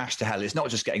getting smashed to hell. It's not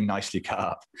just getting nicely cut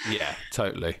up. Yeah,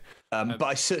 totally. But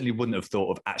I certainly wouldn't have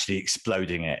thought of actually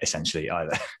exploding it, essentially,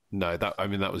 either. No,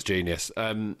 that was genius.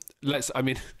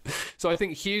 So I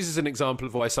think Hughes is an example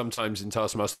of why sometimes in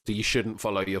Taskmaster you shouldn't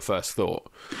follow your first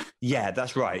thought. Yeah,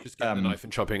 that's right. Just getting the knife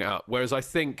and chopping it up. Whereas I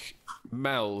think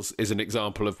Mel's is an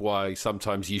example of why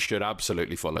sometimes you should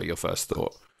absolutely follow your first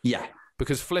thought. Yeah.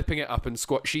 Because flipping it up and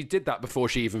squat, she did that before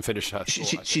she even finished her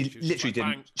thought. She literally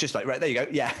didn't. Bang. Just like, right, there you go.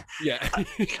 Yeah. Yeah.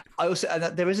 I also,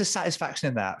 and there is a satisfaction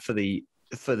in that for the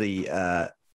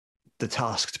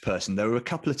tasked person. There were a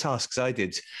couple of tasks I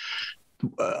did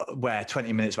where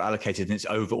 20 minutes were allocated and it's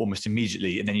over almost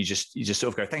immediately, and then you just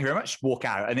sort of go, thank you very much, walk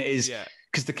out. And it is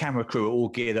because the camera crew are all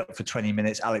geared up for 20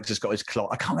 minutes. Alex has got his clock.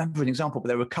 I can't remember an example, but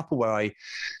there were a couple where I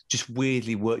just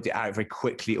weirdly worked it out very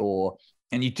quickly,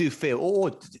 and you do feel,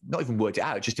 or not even worked it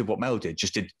out, just did what Mel did,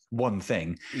 just did one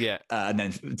thing, and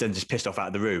then just pissed off out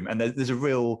of the room. And there's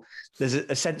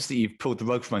a sense that you've pulled the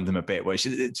rug from under them a bit, where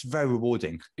it's very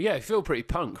rewarding. Yeah, you feel pretty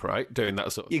punk, right, doing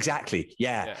that sort of thing. Exactly,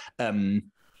 yeah.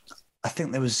 I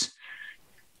think there was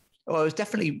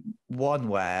definitely one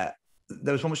where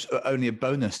there was almost only a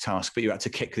bonus task, but you had to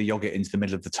kick the yogurt into the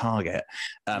middle of the target.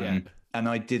 And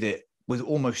I did it with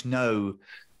almost no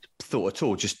thought at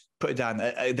all, just put it down.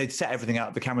 They'd set everything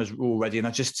up, the cameras were all ready, and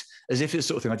I just, as if it's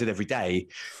the sort of thing I did every day,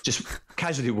 just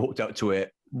casually walked up to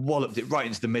it, walloped it right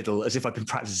into the middle as if I'd been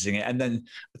practicing it. And then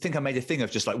I think I made a thing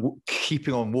of just like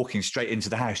keeping on walking straight into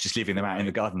the house, just leaving them out in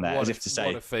the garden there, as if to say,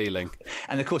 what a feeling.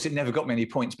 And of course, it never got me any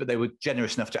points, but they were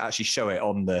generous enough to actually show it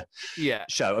on the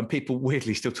show. And people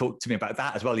weirdly still talk to me about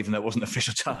that as well, even though it wasn't an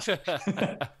official task.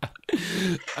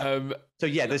 So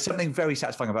yeah, there's something very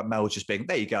satisfying about Mel just being,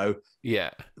 there you go.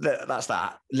 Yeah. That's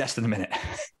that. Less than a minute.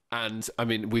 And I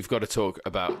mean, we've got to talk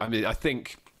about, I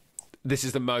think this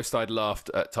is the most I'd laughed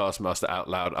at Taskmaster out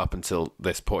loud up until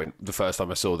this point, the first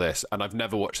time I saw this. And I've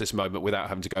never watched this moment without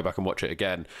having to go back and watch it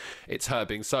again. It's her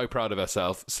being so proud of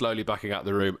herself, slowly backing out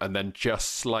the room and then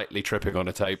just slightly tripping on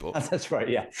a table. That's right,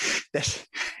 yeah. There's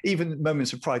even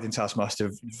moments of pride in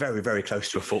Taskmaster, very, very close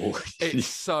to a fall. It's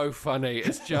so funny.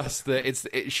 It's just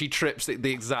that she trips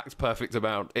the exact perfect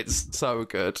amount. It's so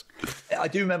good. I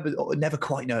do remember never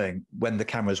quite knowing when the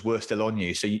cameras were still on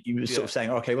you. So you were sort of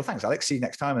saying, okay, well, thanks, Alex. See you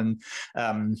next time. And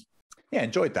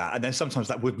enjoyed that. And then sometimes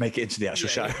that would make it into the actual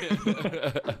show.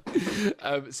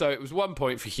 So it was 1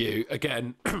 point for Hugh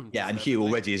again. Yeah, and Hugh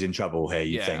already is in trouble here,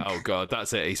 you think. Oh God,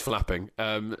 that's it. He's flapping.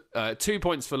 2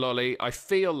 points for Lolly. I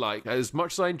feel like, as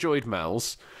much as I enjoyed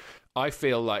Mel's, I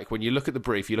feel like when you look at the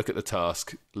brief, you look at the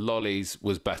task, Lolly's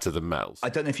was better than Mel's. I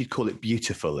don't know if you'd call it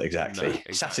beautiful exactly. No,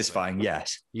 exactly. Satisfying,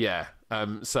 yes. Yeah.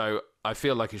 So I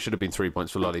feel like it should have been 3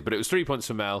 points for Lolly, but it was 3 points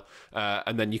for Mel,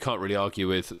 and then you can't really argue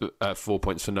with 4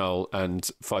 points for Noel and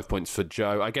 5 points for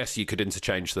Joe. I guess you could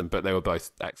interchange them, but they were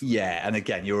both excellent. Yeah, and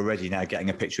again, you're already now getting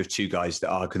a picture of two guys that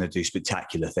are going to do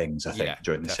spectacular things, I think,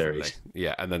 during the series.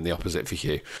 Yeah, and then the opposite for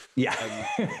Hugh. Yeah.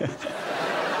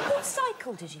 What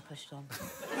cycle did you put it on?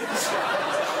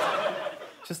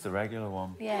 Just the regular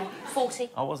one. Yeah,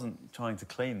 40. I wasn't trying to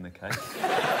clean the cake.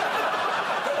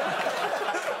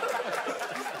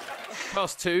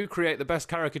 Task 2, create the best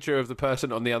caricature of the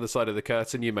person on the other side of the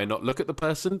curtain. You may not look at the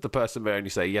person. The person may only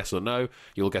say yes or no.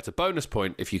 You'll get a bonus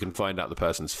point if you can find out the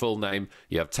person's full name.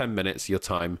 You have 10 minutes. Your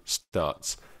time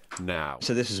starts now.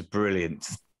 So this is a brilliant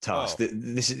task.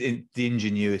 This is the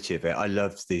ingenuity of it. I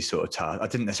loved these sort of tasks. I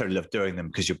didn't necessarily love doing them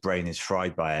because your brain is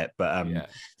fried by it, but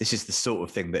this is the sort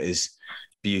of thing that is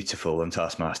beautiful on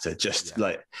Taskmaster. Just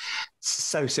like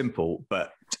so simple,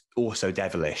 but also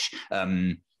devilish.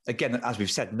 Again, as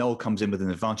we've said, Noel comes in with an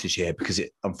advantage here because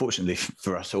unfortunately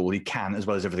for us all, he can, as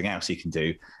well as everything else he can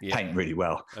do, paint really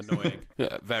well. Annoying.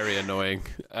 Very annoying.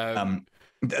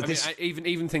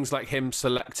 Even things like him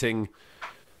selecting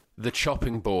the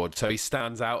chopping board so he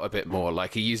stands out a bit more,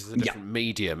 like he uses a different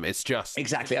medium. It's just...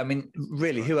 Exactly. I mean,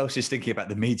 really, who else is thinking about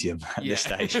the medium at this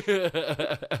stage?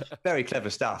 Very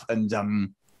clever stuff. And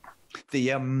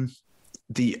the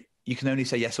you can only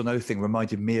say yes or no thing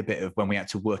reminded me a bit of when we had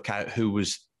to work out who were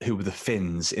the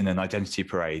Finns in an identity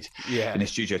parade in a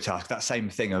studio task. That same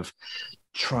thing of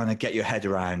trying to get your head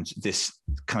around this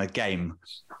kind of game,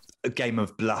 a game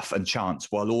of bluff and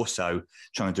chance, while also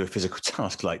trying to do a physical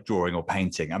task like drawing or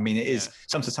painting. I mean, it is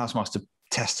sometimes Taskmaster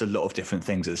tests a lot of different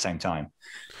things at the same time.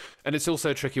 And it's also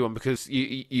a tricky one because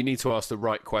you need to ask the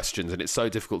right questions, and it's so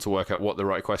difficult to work out what the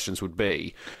right questions would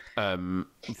be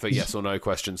for yes or no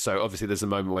questions. So obviously there's a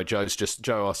moment where Joe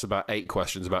asks about 8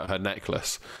 questions about her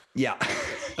necklace. Yeah.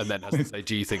 And then has to say,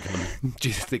 do you think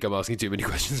I'm asking too many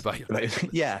questions about your necklace?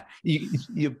 Yeah.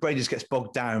 Your brain just gets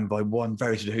bogged down by one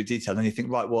very specific detail. And then you think,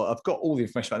 right, well, I've got all the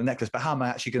information about the necklace, but how am I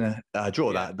actually going to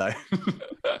draw that, though?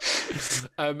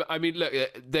 I mean, look,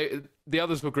 the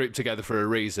others were grouped together for a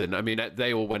reason. I mean,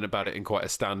 they all went about it in quite a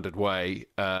standard way,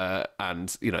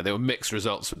 and there were mixed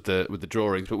results with the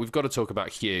drawings. But we've got to talk about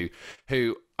Hugh,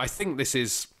 who I think this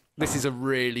is a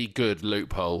really good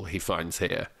loophole he finds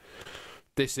here.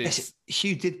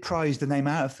 Hugh did prize the name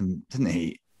out of them, didn't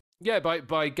he? Yeah,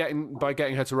 by getting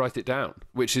her to write it down,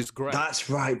 which is great. That's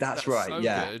right. That's right. So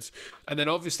yeah. Good. And then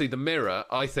obviously the mirror,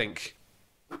 I think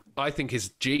is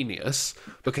genius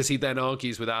because he then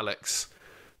argues with Alex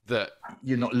that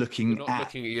you're not looking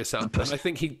at yourself. And I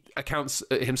think he accounts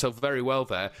himself very well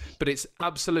there, but it's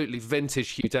absolutely vintage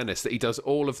Hugh Dennis that he does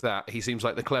all of that. He seems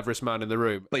like the cleverest man in the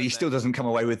room. But he still doesn't come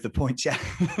away with the points,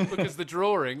 because the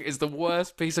drawing is the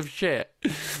worst piece of shit.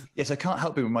 Yes, I can't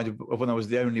help being reminded of when I was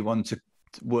the only one to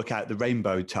work out the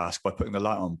rainbow task by putting the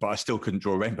light on, but I still couldn't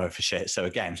draw a rainbow for shit. So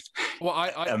again... Well,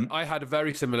 I had a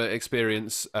very similar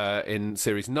experience in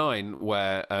Series 9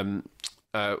 where...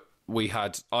 we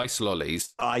had ice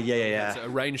lollies. Yeah. To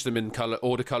arrange them in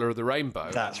order colour of the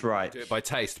rainbow. That's right. Do it by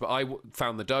taste. But I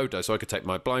found the dodo so I could take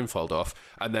my blindfold off,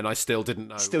 and then I still didn't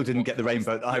know. Still didn't get the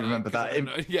rainbow. I remember that. In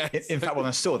fact, when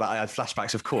I saw that, I had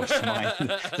flashbacks, of course.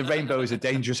 The rainbow is a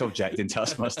dangerous object in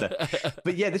Taskmaster.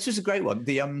 But yeah, this was a great one.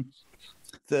 We didn't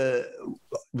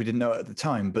know it at the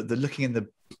time, but the looking in the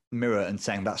mirror and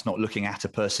saying that's not looking at a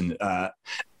person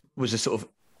was a sort of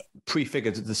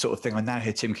prefigured the sort of thing I now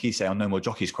hear Tim Key say on No More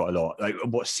Jockeys quite a lot. Like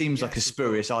what seems like a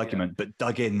spurious argument, but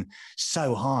dug in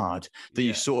so hard that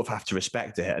you sort of have to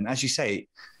respect it. And as you say,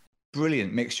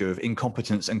 brilliant mixture of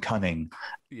incompetence and cunning,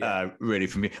 really,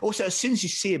 from you. Also, as soon as you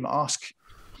see him ask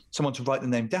someone to write the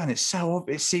name down, it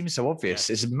seems so obvious.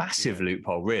 It's a massive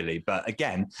loophole, really. But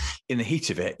again, in the heat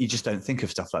of it, you just don't think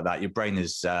of stuff like that. Your brain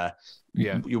is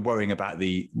you're worrying about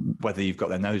whether you've got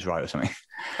their nose right or something.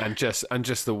 And just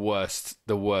the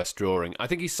worst drawing. I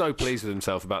think he's so pleased with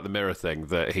himself about the mirror thing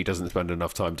that he doesn't spend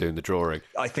enough time doing the drawing.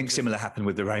 I think similar happened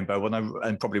with the rainbow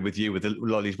and probably with you with the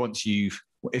lollies.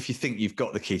 If you think you've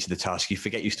got the key to the task, you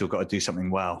forget you've still got to do something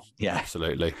well. Yeah,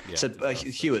 absolutely. Yeah. So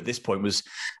Hugh at this point was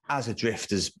as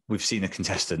adrift as we've seen a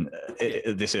contestant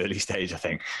at this early stage, I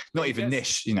think. Not even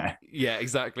Nish, you know. Yeah,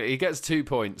 exactly. He gets 2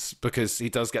 points because he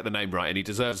does get the name right and he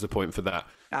deserves the point for that.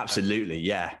 Absolutely,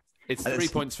 yeah. It's 3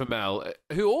 points for Mel,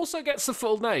 who also gets the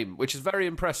full name, which is very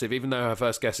impressive, even though her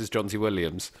first guess is John T.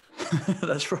 Williams.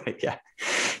 That's right, yeah.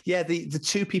 Yeah, the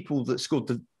two people that scored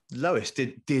the lowest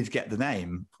did get the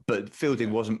name, but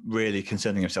Fielding wasn't really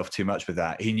concerning himself too much with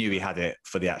that. He knew he had it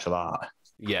for the actual art.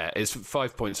 Yeah, it's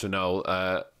 5 points for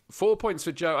Noel. 4 points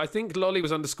for Joe. I think Lolly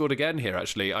was underscored again here,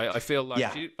 actually. I feel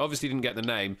like she obviously didn't get the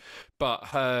name, but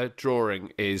her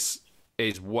drawing is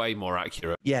way more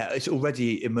accurate. Yeah, it's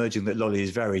already emerging that Lolly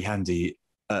is very handy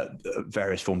at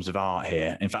various forms of art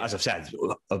here. In fact, as I've said,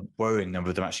 a worrying number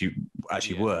of them actually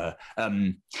were.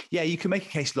 You can make a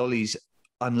case Lolly's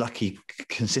unlucky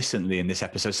consistently in this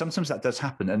episode. Sometimes that does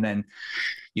happen, and then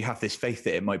you have this faith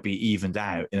that it might be evened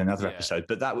out in another episode.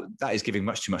 But that is giving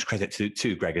much too much credit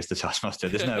to Greg as the Taskmaster.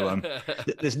 There's no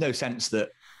there's no sense that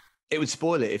it would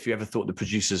spoil it if you ever thought the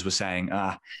producers were saying,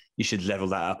 you should level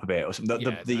that up a bit or something.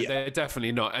 They're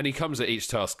definitely not. And he comes at each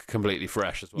task completely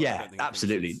fresh as well. Yeah,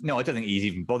 absolutely. No, I don't think he's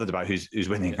even bothered about who's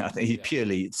winning. I think he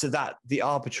purely, so that the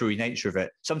arbitrary nature of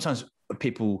it, sometimes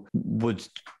people would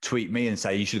tweet me and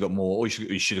say, you should have got more or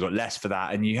you should have got less for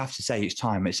that. And you have to say each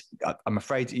time, I'm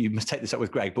afraid you must take this up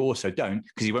with Greg, but also don't,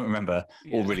 because he won't remember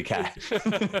or really care.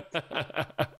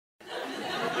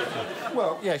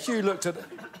 Well, yeah, Hugh looked at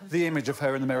the image of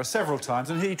her in the mirror several times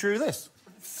and he drew this.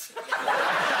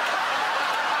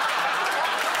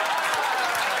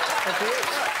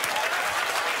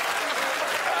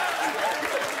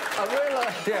 I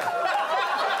realised,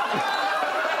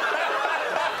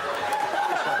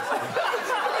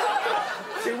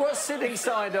 She was sitting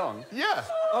side on. Yeah.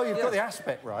 Oh, you've got the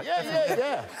aspect right.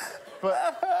 Yeah.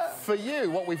 But for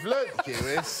you, what we've learnt, Hugh,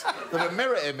 is that a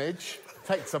mirror image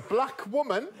takes a black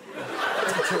woman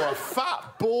into a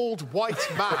fat, bald, white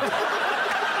man.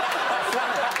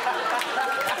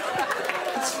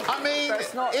 I mean,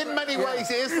 in many ways,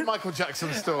 it is the Michael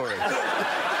Jackson story.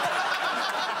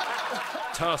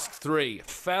 Task 3.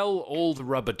 Fell all the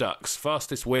rubber ducks.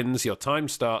 Fastest wins. Your time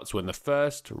starts when the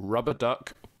first rubber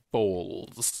duck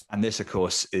falls. And this, of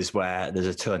course, is where there's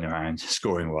a turnaround,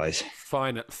 scoring-wise.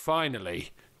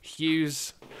 Finally,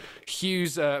 Hugh's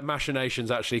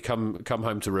machinations actually come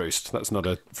home to roost. That's not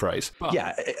a phrase. But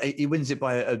yeah, he wins it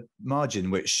by a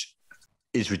margin which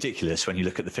is ridiculous when you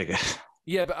look at the figure.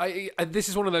 Yeah, but this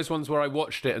is one of those ones where I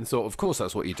watched it and thought, of course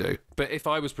that's what you do. But if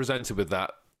I was presented with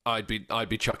that, I'd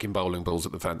be chucking bowling balls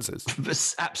at the fences.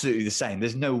 It's absolutely the same.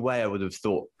 There's no way I would have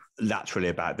thought laterally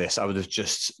about this. I would have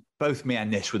both me and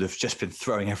Nish would have just been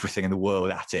throwing everything in the world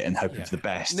at it and hoping for the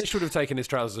best. Nish would have taken his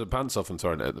trousers and pants off and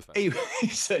thrown it at the fence. He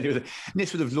certainly would have.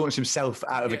 Nish would have launched himself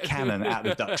out of a cannon at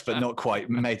the ducks, but not quite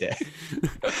made it.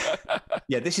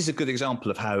 Yeah, this is a good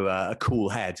example of how a cool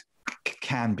head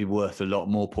can be worth a lot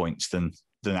more points than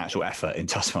actual effort in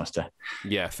Taskmaster.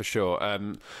 Yeah, for sure.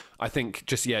 I think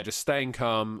just staying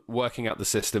calm, working out the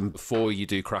system before you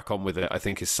do crack on with it, I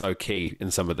think is so key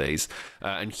in some of these.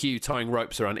 And Hugh tying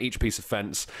ropes around each piece of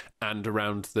fence and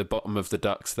around the bottom of the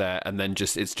ducks there, and then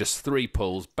it's just 3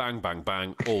 pulls, bang, bang,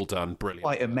 bang, all done. Brilliant.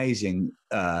 Quite amazing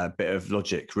bit of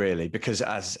logic, really, because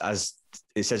as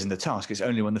it says in the task, it's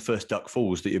only when the first duck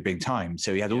falls that you're being timed.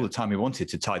 So he had all the time he wanted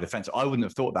to tie the fence. I wouldn't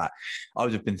have thought that. I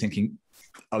would have been thinking,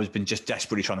 I was been just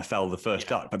desperately trying to fell the first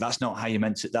duck, but that's not how you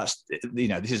meant it. That's,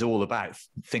 this is all about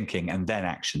thinking and then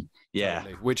action. Yeah.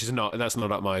 Totally. That's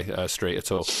not up my street at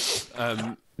all.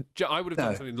 I would have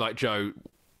done something like Joe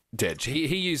did.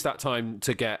 He used that time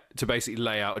to basically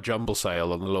lay out a jumble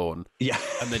sale on the lawn. Yeah.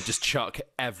 And then just chuck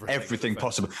everything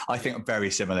possible. I think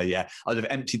very similar. Yeah. I'd have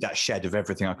emptied that shed of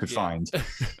everything I could find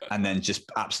and then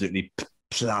just absolutely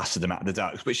plastered them at the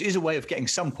ducks, which is a way of getting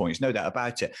some points, no doubt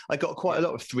about it. I got quite a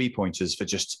lot of 3-pointers for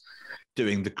just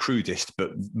doing the crudest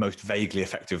but most vaguely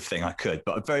effective thing I could.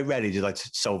 But very rarely did I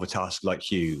solve a task like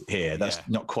Hugh here. That's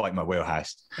not quite my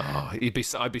wheelhouse. Oh, I'd be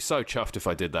so chuffed if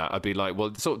I did that. I'd be like, well,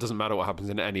 it sort of doesn't matter what happens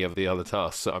in any of the other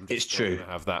tasks. So I'm just it's true.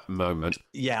 Gonna have that moment.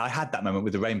 Yeah, I had that moment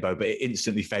with the rainbow, but it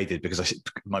instantly faded because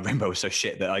my rainbow was so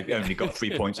shit that I only got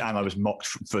 3 points, and I was mocked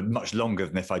for much longer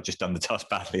than if I'd just done the task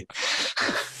badly.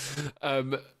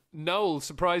 Noel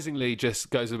surprisingly just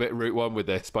goes a bit route one with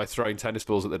this by throwing tennis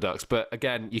balls at the ducks. But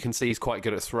again, you can see he's quite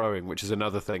good at throwing, which is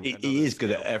another thing. He is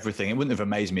good at everything. It wouldn't have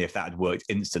amazed me if that had worked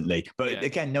instantly. But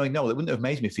again, knowing Noel, it wouldn't have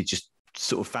amazed me if he just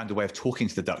sort of found a way of talking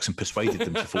to the ducks and persuaded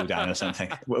them to fall down or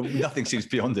something. Well, nothing seems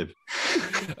beyond him.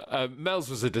 Mel's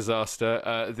was a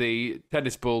disaster. The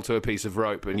tennis ball to a piece of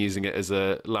rope and using it as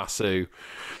a lasso.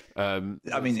 I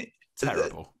mean,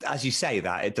 terrible. As you say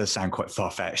that, it does sound quite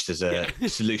far-fetched as a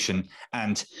solution.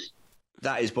 And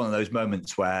that is one of those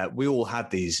moments where we all had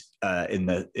these in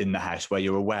the house where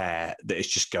you're aware that it's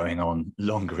just going on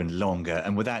longer and longer.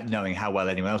 And without knowing how well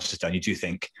anyone else has done, you do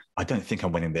think, I don't think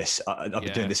I'm winning this. I've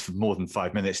been doing this for more than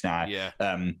 5 minutes now. Yeah.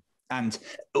 And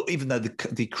even though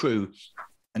the crew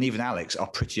and even Alex are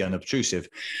pretty unobtrusive,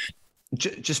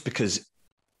 just because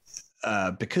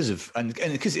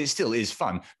it still is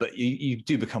fun, but you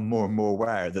do become more and more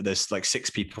aware that there's like 6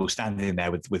 people standing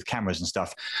there with cameras and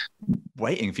stuff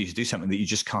waiting for you to do something that you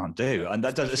just can't do. And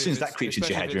that does, as soon as that creeps into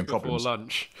your head, you're in problems. Before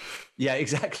lunch. Yeah,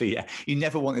 exactly. Yeah, you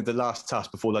never wanted the last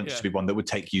task before lunch to be one that would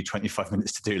take you 25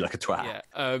 minutes to do, like a twat.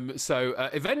 Yeah. So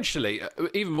eventually,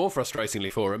 even more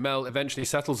frustratingly for him, Mel eventually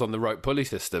settles on the rope pulley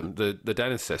system, the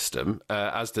Dennis system,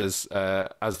 as does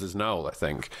Noel, I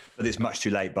think. But it's much too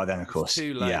late by then, of course. It's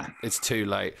too late. Yeah. It's too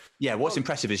late. Yeah. What's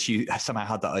impressive is Hugh somehow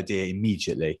had that idea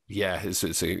immediately. Yeah,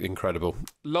 it's incredible.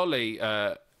 Lolly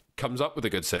comes up with a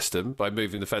good system by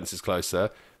moving the fences closer,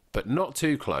 but not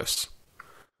too close.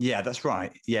 Yeah, that's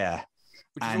right. Yeah.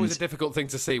 Which is always a difficult thing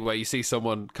to see, where you see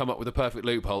someone come up with a perfect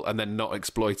loophole and then not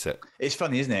exploit it. It's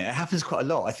funny, isn't it? It happens quite a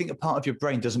lot. I think a part of your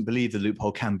brain doesn't believe the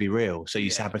loophole can be real, so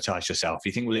you sabotage yourself.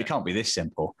 You think, well, it can't be this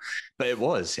simple. But it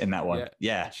was in that one.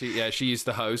 Yeah. She used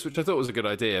the hose, which I thought was a good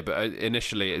idea, but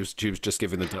initially she was just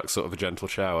giving the ducks sort of a gentle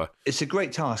shower. It's a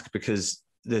great task because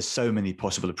there's so many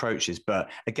possible approaches, but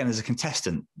again, as a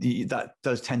contestant, that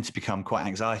does tend to become quite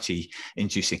anxiety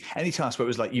inducing. Any task where it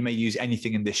was like, you may use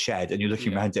anything in this shed and you're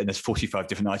looking around it and there's 45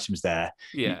 different items there.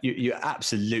 Yeah. You're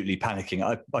absolutely panicking.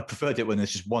 I preferred it when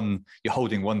there's just one, you're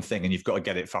holding one thing and you've got to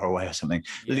get it far away or something.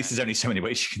 At least there's only so many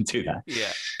ways you can do that.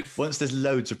 Yeah. Once there's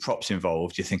loads of props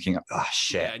involved, you're thinking, oh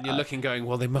shit. Yeah, and you're looking going,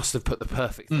 well, they must have put the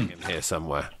perfect thing in here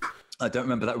somewhere. I don't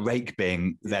remember that rake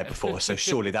being there before, so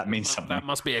surely that means something. That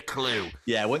must be a clue.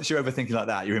 Yeah, once you're overthinking like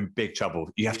that, you're in big trouble.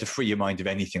 You have to free your mind of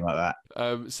anything like that.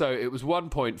 So it was 1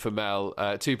 point for Mel,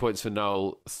 2 points for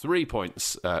Noel, 3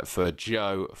 points for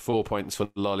Joe, 4 points for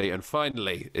Lolly, and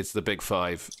finally, it's the big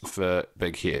 5 for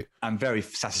Big Hugh. And very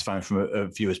satisfying from a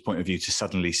viewer's point of view to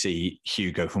suddenly see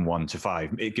Hugh go from 1 to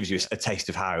 5. It gives you a taste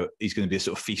of how he's going to be a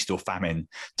sort of feast or famine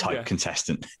type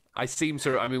contestant. I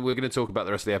mean, we're going to talk about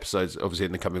the rest of the episodes, obviously,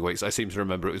 in the coming weeks. I seem to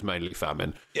remember it was mainly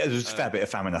famine. Yeah, there was a fair bit of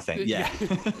famine, I think. Yeah.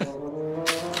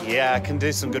 Yeah, I can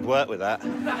do some good work with that.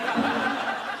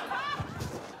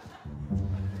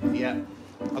 Yeah,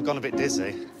 I've gone a bit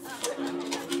dizzy.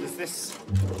 Is this...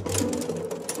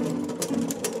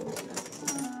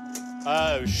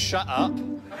 Oh, shut up.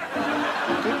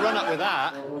 Good run up with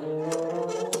that.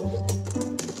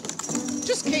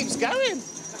 Just keeps going.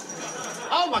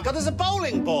 Oh my God, there's a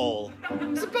bowling ball.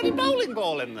 There's a bloody bowling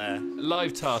ball in there.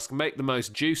 Live task, make the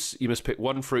most juice. You must pick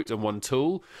 1 fruit and 1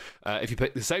 tool. If you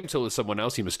pick the same tool as someone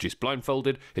else, you must juice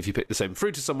blindfolded. If you pick the same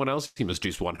fruit as someone else, you must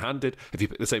juice one-handed. If you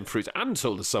pick the same fruit and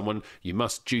tool as someone, you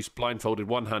must juice blindfolded,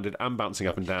 one-handed and bouncing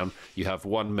up and down. You have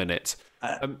 1 minute.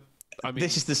 I mean,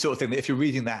 this is the sort of thing that if you're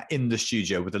reading that in the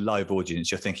studio with a live audience,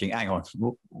 you're thinking, hang on,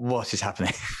 what is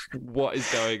happening? What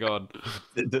is going on?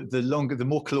 The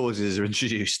more clauses are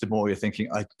introduced, the more you're thinking,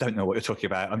 I don't know what you're talking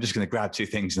about. I'm just going to grab 2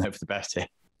 things and hope for the best here.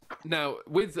 Now,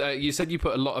 with you said you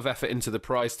put a lot of effort into the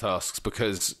prize tasks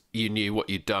because you knew what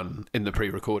you'd done in the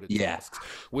pre-recorded tasks.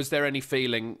 Was there any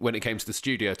feeling when it came to the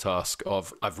studio task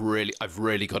of I've really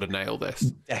got to nail this?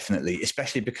 Definitely,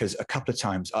 especially because a couple of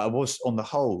times I was on the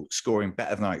whole scoring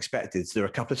better than I expected. So there were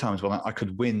a couple of times when I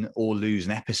could win or lose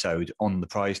an episode on the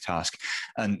prize task,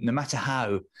 and no matter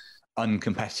how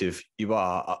uncompetitive you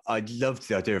are, I loved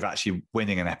the idea of actually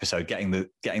winning an episode, getting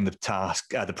the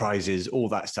task, the prizes, all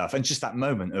that stuff, and just that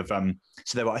moment of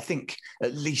so there were, I think,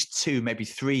 at least 2, maybe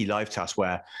 3 live tasks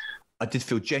where I did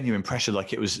feel genuine pressure,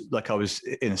 like it was like I was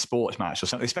in a sports match or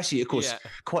something, especially, of course,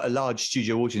 quite a large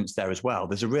studio audience there as well.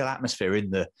 There's a real atmosphere in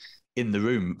the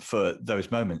room for those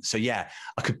moments. So yeah,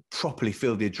 I could properly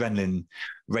feel the adrenaline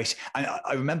race. And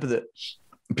I remember that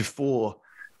before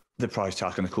the prize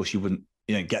task, and of course you wouldn't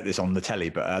get this on the telly,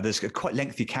 but there's a quite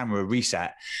lengthy camera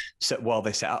reset while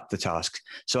they set up the task.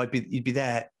 So you'd be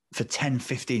there for 10,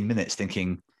 15 minutes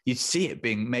thinking, you'd see it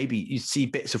being, maybe you'd see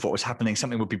bits of what was happening.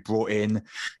 Something would be brought in,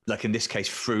 like in this case,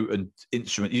 fruit and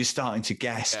instrument. You're starting to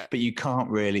guess, but you can't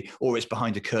really, or it's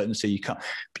behind a curtain, so you can't.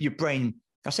 But your brain,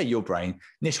 I say your brain,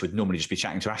 Nish would normally just be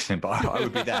chatting to Ashlyn, but I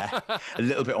would be there a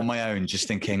little bit on my own, just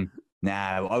thinking, no,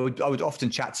 I would often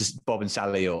chat to Bob and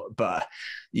Sally, but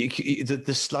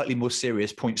the slightly more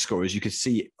serious point scorers, you could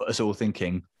see us all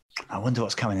thinking, I wonder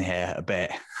what's coming here a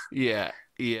bit. Yeah.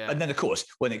 Yeah. And then, of course,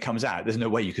 when it comes out, there's no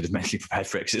way you could have mentally prepared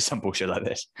for it because it's some bullshit like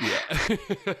this.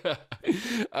 Yeah.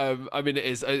 I mean,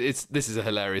 this is a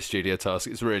hilarious studio task.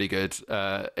 It's really good.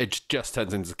 It just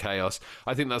turns into chaos.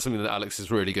 I think that's something that Alex is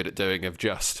really good at doing, of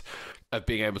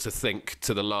being able to think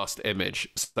to the last image.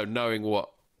 So knowing what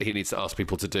he needs to ask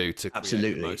people to do to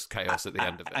create the most chaos at the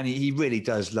end of it. And he really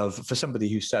does love, for somebody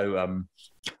who's so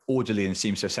orderly and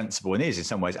seems so sensible and is in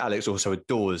some ways, Alex also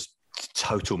adores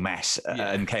total mess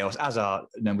and chaos, as our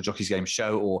Number Jockey's Game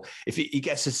show, or if he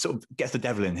gets the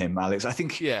devil in him, Alex. I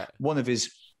think one of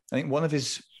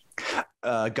his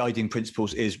guiding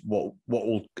principles is what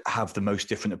will have the most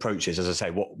different approaches. As I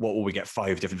say, what will we get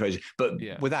 5 different approaches? But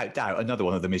without doubt, another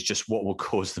one of them is just what will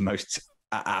cause the most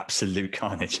absolute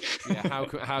carnage.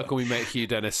 How can we make Hugh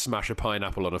Dennis smash a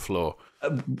pineapple on a floor?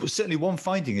 Certainly, one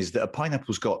finding is that a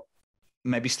pineapple's got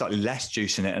maybe slightly less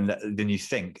juice in it than you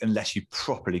think, unless you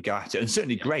properly go at it. And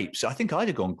certainly grapes. I think I'd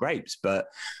have gone grapes, but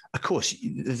of course,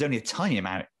 there's only a tiny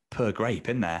amount per grape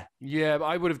in there. Yeah, but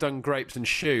I would have done grapes and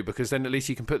shoe, because then at least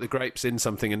you can put the grapes in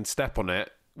something and step on it,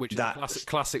 which is a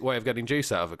classic way of getting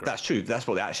juice out of a grape. That's true. That's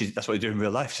what they do in real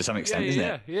life to some extent,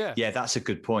 isn't it? Yeah, that's a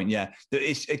good point. Yeah,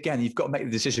 it's, again, you've got to make the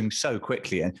decision so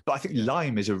quickly. But I think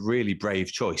lime is a really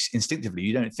brave choice. Instinctively,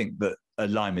 you don't think that a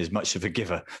lime is much of a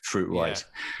giver fruit-wise.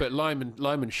 Yeah. But lime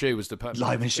and shoe was the perfect.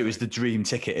 Lime and shoe is the dream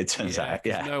ticket, it turns out.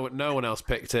 Yeah, no one else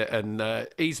picked it, and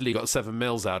easily got 7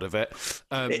 mils out of it.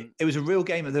 It was a real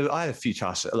game. I had a few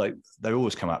tasks, like they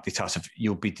always come up. The tasks of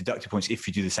you'll be deducted points if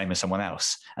you do the same as someone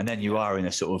else, and then you are in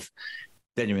a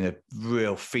then you're in a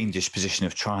real fiendish position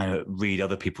of trying to read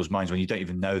other people's minds when you don't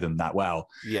even know them that well.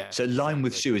 Yeah. So lime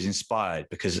with shoe is inspired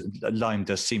because lime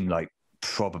does seem like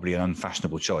probably an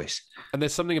unfashionable choice. And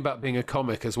there's something about being a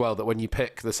comic as well, that when you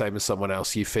pick the same as someone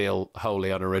else, you feel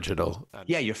wholly unoriginal.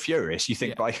 Yeah, you're furious. You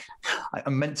think,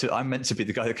 I'm meant to be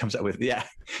the guy that comes up with. There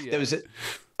was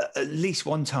at least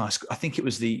one task. I think it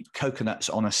was the coconuts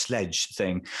on a sledge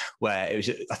thing, where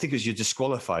I think it was you're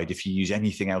disqualified if you use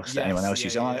anything else that anyone else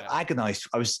uses. And I agonized.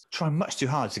 I was trying much too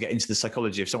hard to get into the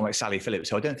psychology of someone like Sally Phillips,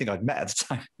 who I don't think I'd met at the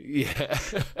time. Yeah.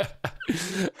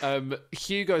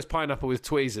 Hugh goes pineapple with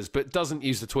tweezers, but doesn't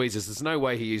use the tweezers. There's no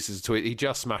way he uses a tweezer. He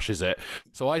just smashes it.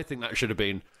 So I think that should have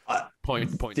been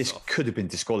points this off. Could have been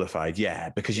disqualified,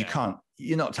 because you can't.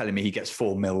 You're not telling me he gets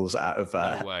 4 mils out of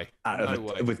no way.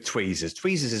 With tweezers.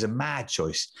 Tweezers is a mad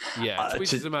choice. Yeah,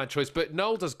 tweezers is a mad choice. But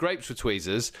Noel does grapes with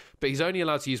tweezers, but he's only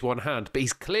allowed to use one hand. But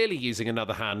he's clearly using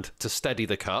another hand to steady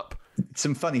the cup.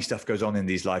 Some funny stuff goes on in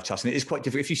these live tasks, and it is quite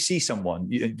difficult. If you see someone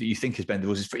that you think has bent the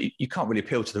rules, you can't really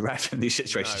appeal to the ref in these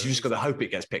situations. You've just got to hope it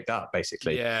gets picked up,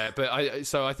 basically. Yeah, but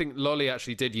I think Lolly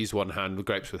actually did use one hand with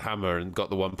grapes with hammer and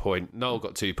got the 1 point. Noel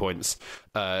got 2 points.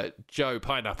 Joe,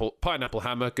 pineapple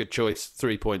hammer, good choice,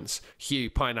 3 points. Hugh,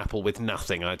 pineapple with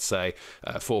nothing, I'd say,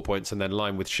 4 points, and then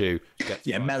lime with shoe.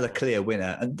 Mel, a clear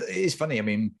winner. And it is funny, I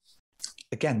mean,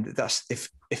 again, that's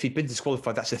if he'd been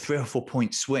disqualified, that's a 3 or 4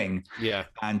 point swing. Yeah.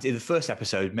 And in the first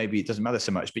episode, maybe it doesn't matter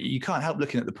so much, but you can't help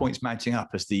looking at the points mounting up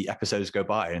as the episodes go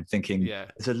by and thinking,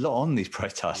 there's a lot on these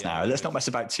prize tasks now. Let's not mess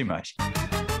about too much.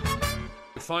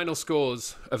 The final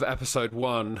scores of episode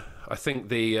 1, I think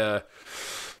the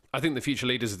future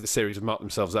leaders of the series have marked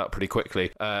themselves out pretty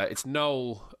quickly. It's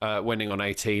Noel winning on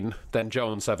 18, then Joe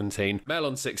on 17, Mel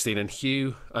on 16, and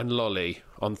Hugh and Lolly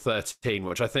on 13,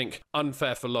 which I think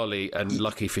unfair for Lolly and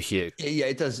lucky for Hugh. Yeah,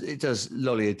 it does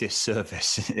Lolly a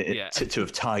disservice to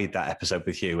have tied that episode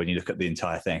with Hugh when you look at the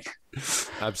entire thing.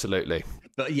 Absolutely.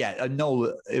 But yeah,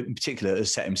 Noel in particular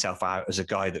has set himself out as a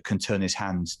guy that can turn his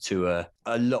hand to a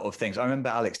lot of things. I remember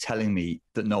Alex telling me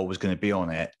that Noel was going to be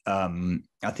on it.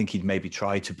 I think he'd maybe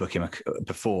tried to book him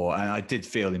before, and I did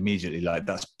feel immediately like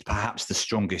that's perhaps the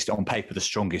strongest, on paper, the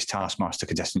strongest Taskmaster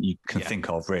contestant you can think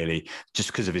of, really,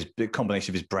 just because of the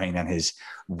combination of his brain and his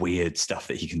weird stuff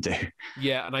that he can do.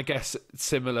 Yeah, and I guess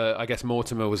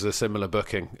Mortimer was a similar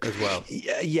booking as well.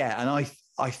 Yeah, and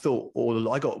I thought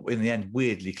I got in the end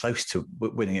weirdly close to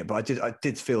winning it, but I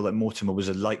did feel that Mortimer was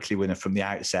a likely winner from the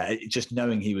outset. Just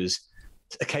knowing he was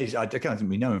occasionally, I don't think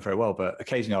we know him very well, but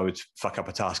occasionally I would fuck up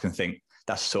a task and think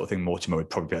that's the sort of thing Mortimer would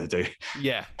probably be able to do.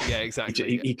 Yeah,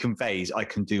 exactly. He conveys, I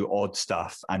can do odd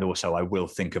stuff, and also I will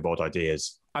think of odd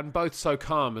ideas. And both so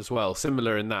calm as well,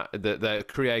 similar in that they're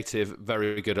creative,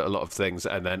 very good at a lot of things,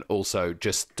 and then also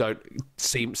just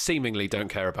seemingly don't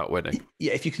care about winning.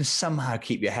 Yeah, if you can somehow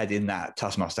keep your head in that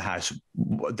Taskmaster house,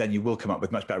 then you will come up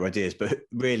with much better ideas. But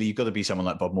really, you've got to be someone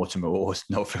like Bob Mortimer or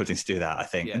Noel Fielding to do that, I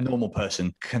think. Yeah. A normal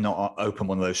person cannot open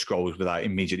one of those scrolls without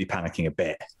immediately panicking a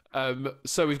bit.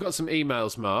 So we've got some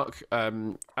emails, Mark.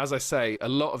 As I say, a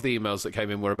lot of the emails that came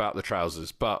in were about the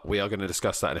trousers, but we are going to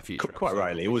discuss that in a future Quite episode.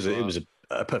 Rightly. It was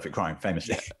a perfect crime,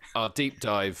 famously. Our deep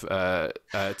dive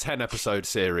 10-episode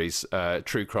series,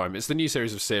 True Crime. It's the new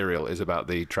series of Serial, is about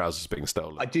the trousers being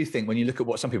stolen. I do think when you look at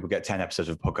what some people get 10 episodes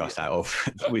of a podcast out of,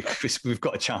 we've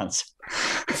got a chance.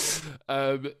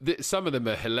 Some of them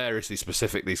are hilariously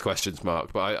specific, these questions,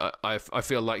 Mark, but I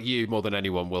feel like you, more than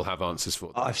anyone, will have answers for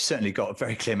them. I've certainly got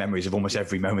very clear memories of almost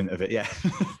every moment of it, yeah.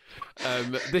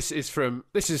 This is from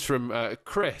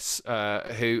Chris,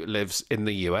 who lives in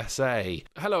the USA.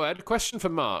 Hello, Ed. Question for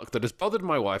Mark that has bothered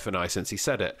my wife and I since he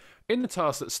said it. In the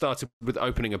task that started with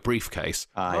opening a briefcase,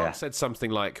 Mark said something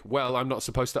like, "Well, I'm not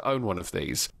supposed to own one of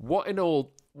these." What in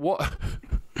all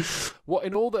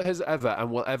that has ever and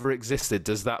will ever existed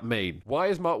does that mean? Why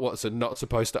is Mark Watson not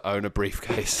supposed to own a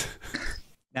briefcase?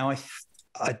 Now, I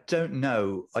don't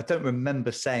know. I don't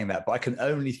remember saying that, but I can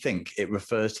only think it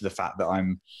refers to the fact that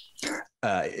I'm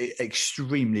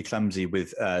extremely clumsy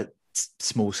with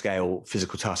small-scale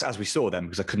physical tasks, as we saw them,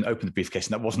 because I couldn't open the briefcase,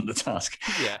 and that wasn't the task.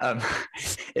 Yeah.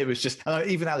 It was just...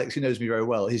 even Alex, who knows me very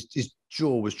well, his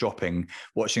jaw was dropping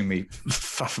watching me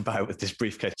fuff about with this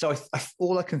briefcase. So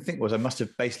all I can think was I must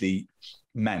have basically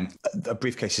meant a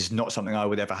briefcase is not something I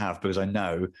would ever have, because I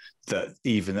know that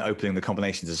even opening the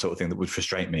combinations is the sort of thing that would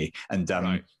frustrate me, and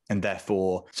and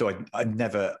therefore, so I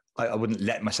wouldn't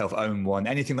let myself own one.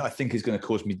 Anything that I think is going to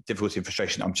cause me difficulty and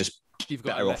frustration, I'm just You've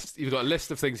got a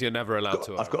list of things you're never allowed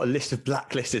to own. I've got a list of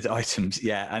blacklisted items,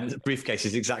 yeah, and the briefcase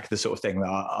is exactly the sort of thing that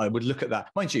I would look at that.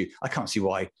 Mind you, I can't see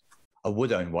why I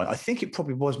would own one. I think it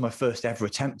probably was my first ever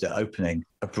attempt at opening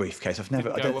a briefcase.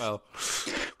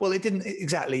 Well, it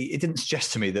didn't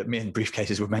suggest to me that me and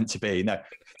briefcases were meant to be. No,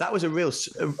 that was a real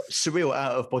surreal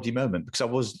out-of-body moment, because I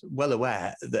was well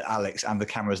aware that Alex and the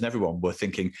cameras and everyone were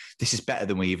thinking, this is better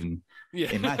than we even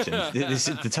imagined.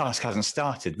 The task hasn't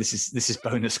started. This is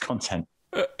bonus content.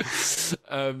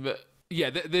 Yeah,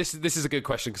 this is a good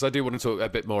question, because I do want to talk a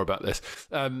bit more about this.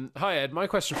 Hi, Ed. My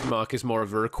question for Mark is more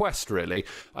of a request, really.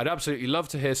 I'd absolutely love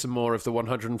to hear some more of the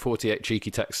 148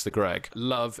 cheeky texts to Greg.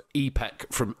 Love,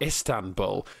 Ipek from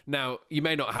Istanbul. Now, you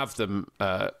may not have them,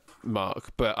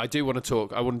 Mark, but I do want to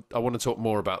talk. I want to talk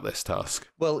more about this task.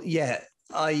 Well, yeah,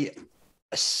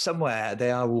 somewhere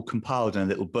they are all compiled in a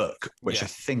little book, which I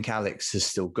think Alex has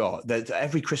still got.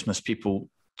 Every Christmas, people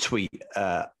tweet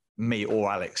me or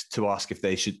Alex to ask if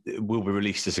they will be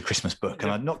released as a Christmas book,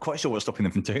 and I'm not quite sure what's stopping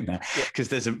them from doing that, because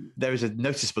there is a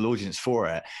noticeable audience for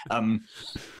it.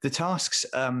 The tasks,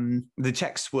 the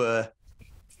checks were,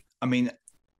 of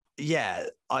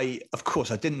course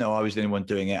I didn't know I was the only one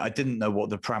doing it. I didn't know what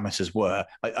the parameters were.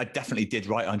 I definitely did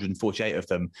write 148 of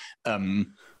them.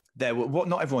 What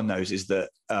not everyone knows is that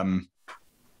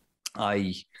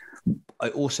I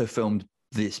also filmed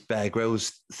this Bear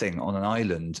Grylls thing on an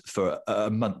island for a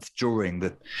month during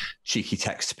the cheeky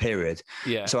text period.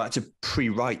 Yeah. So I had to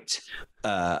pre-write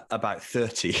about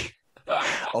 30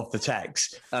 of the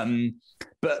text.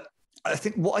 But I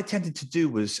think what I tended to do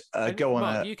was go on.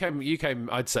 Mark, you came,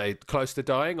 I'd say, close to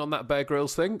dying on that Bear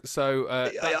Grylls thing. So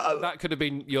that could have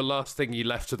been your last thing you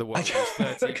left to the world.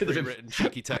 30 pre-written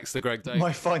cheeky text to Greg Davies.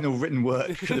 My final written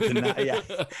work could have been that. Yeah,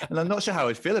 and I'm not sure how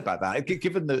I'd feel about that.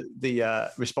 Given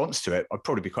the response to it, I'd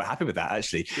probably be quite happy with that,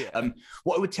 actually. Yeah.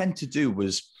 What I would tend to do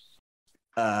was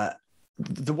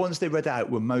the ones they read out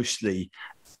were mostly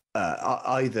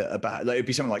either about, like, it'd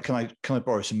be something like, can I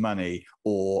borrow some money,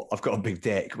 or I've got a big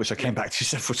dick, which I came back to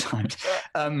several times.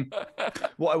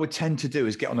 What I would tend to do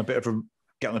is get on a bit of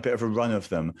a run of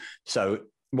them. So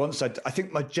once I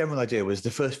think my general idea was the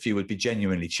first few would be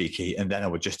genuinely cheeky, and then I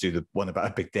would just do the one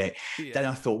about a big dick. Yeah. Then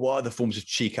I thought, what other forms of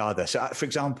cheek are there? So, for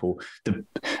example,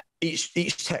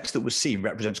 each text that was seen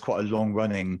represents quite a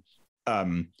long-running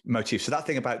motif. So that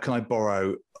thing about can I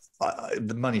borrow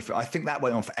the money for, I think that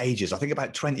went on for ages. I think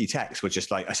about 20 texts were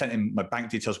just like, I sent him my bank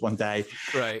details one day.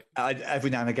 Right. I'd every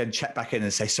now and again check back in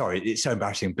and say, sorry, it's so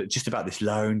embarrassing, but just about this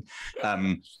loan.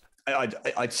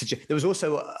 I'd suggest there was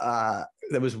also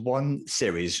there was one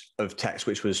series of text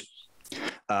which was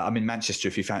I'm in Manchester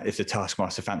if the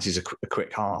Taskmaster fancies a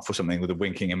quick half or something with a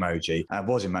winking emoji. I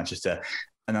was in Manchester,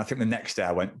 and I think the next day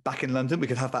I went back in London. We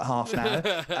could have that half now.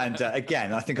 And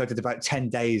again, I think I did about 10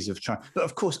 days of trying. But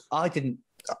of course, I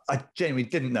genuinely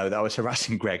didn't know that I was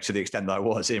harassing Greg to the extent that I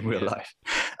was in real life.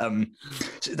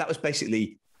 So that was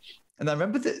basically. And I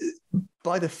remember that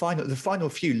by the final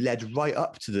few led right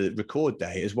up to the record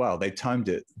day as well. They timed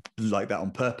it like that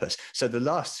on purpose. So the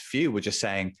last few were just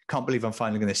saying, can't believe I'm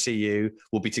finally going to see you.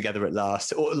 We'll be together at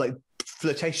last. Or like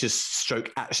flirtatious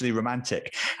stroke, actually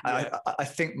romantic. Yeah. I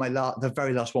think the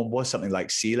very last one was something like,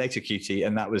 see you later, cutie.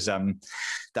 And that was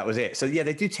it. So yeah,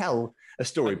 they do tell a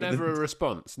story. But never a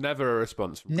response. Never a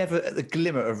response. Never the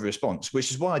glimmer of a response, which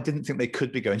is why I didn't think they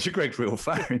could be going to Greg's real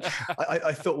phone.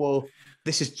 I thought, well,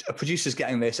 this is a producer's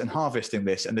getting this and harvesting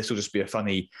this, and this will just be a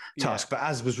funny task. Yeah. But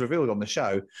as was revealed on the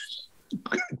show,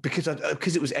 because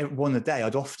it was one a day,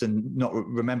 I'd often not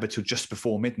remember till just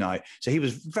before midnight. So he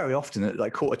was very often at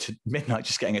like 1:45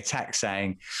 just getting a text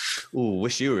saying, "Oh,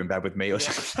 wish you were in bed with me," or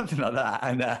something like that.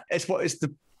 And it's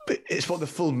what the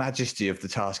full majesty of the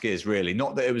task is, really.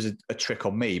 Not that it was a trick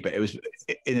on me, but it was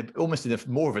almost in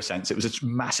more of a sense, it was a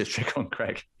massive trick on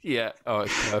Greg. Yeah. Oh,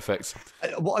 it's perfect.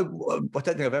 What I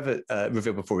don't think I've ever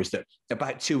revealed before is that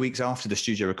about 2 weeks after the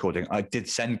studio recording, I did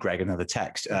send Greg another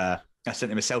text. I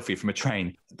sent him a selfie from a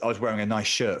train. I was wearing a nice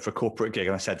shirt for a corporate gig,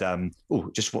 and I said, thought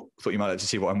you might like to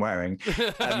see what I'm wearing.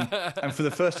 And for the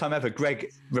first time ever,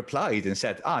 Greg replied and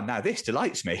said, now this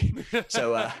delights me.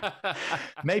 So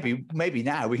maybe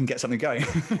now we can get something going.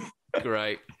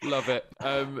 Great. Love it.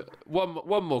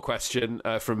 One more question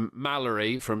from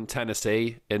Mallory from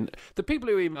Tennessee. And the people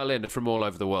who email in are from all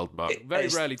over the world, Mark. Very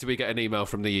rarely do we get an email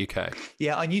from the UK.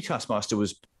 Yeah, I knew Taskmaster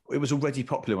was already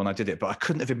popular when I did it, but I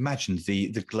couldn't have imagined the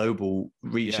global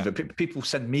reach of it. People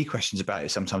send me questions about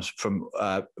it sometimes from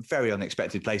very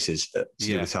unexpected places to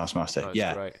do with Taskmaster.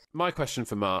 That's great. My question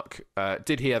for Mark,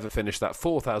 did he ever finish that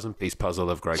 4,000-piece puzzle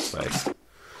of Greg's face?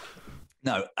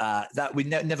 No, that we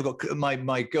never got.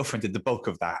 My girlfriend did the bulk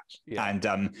of that,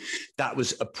 and that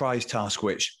was a prize task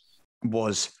which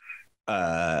was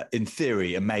in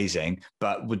theory amazing,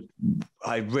 but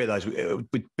I realised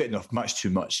we'd bitten off much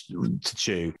too much to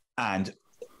chew, and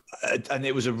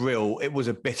it was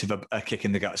a bit of a kick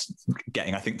in the guts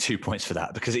getting, I think, 2 points for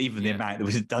that, because even the amount that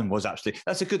was done was absolutely.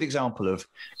 That's a good example of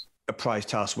a prize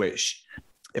task which,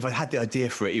 if I'd had the idea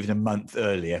for it even a month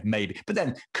earlier, maybe, but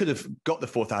then could have got the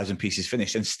 4,000 pieces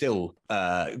finished and still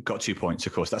got 2 points.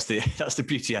 Of course, that's the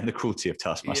beauty and the cruelty of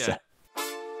Taskmaster. Yeah.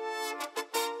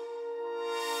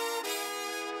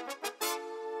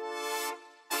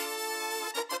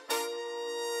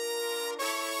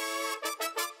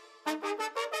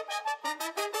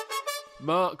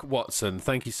 Mark Watson,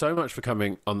 thank you so much for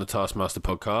coming on the Taskmaster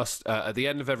podcast. At the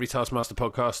end of every Taskmaster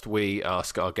podcast, we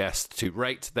ask our guests to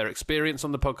rate their experience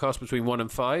on the podcast between 1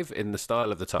 and 5 in the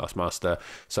style of the Taskmaster.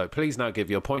 So please now give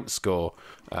your point score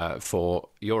for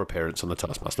your appearance on the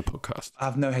Taskmaster podcast. I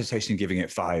have no hesitation in giving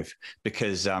it 5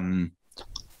 because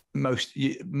most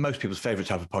people's favourite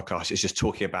type of podcast is just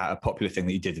talking about a popular thing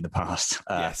that you did in the past,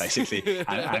 basically,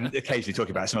 and occasionally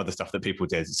talking about some other stuff that people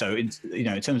did. So, in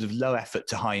terms of low effort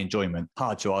to high enjoyment,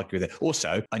 hard to argue with it.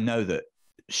 Also, I know that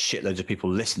shitloads of people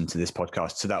listen to this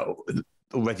podcast, so that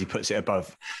already puts it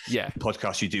above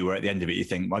podcasts you do where at the end of it you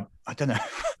think, I don't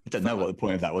know what the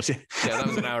point of that was. That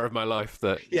was an hour of my life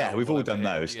that we've all done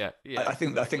those. I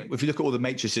think if you look at all the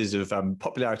matrices of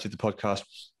popularity of the podcast,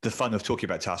 the fun of talking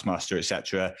about Taskmaster,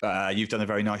 etc., you've done a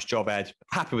very nice job, Ed.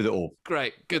 Happy with it all.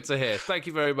 Great, good to hear. Thank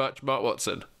you very much, Mark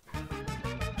Watson.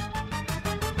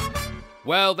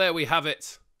 Well, there we have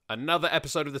it. Another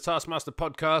episode of the Taskmaster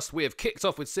podcast. We have kicked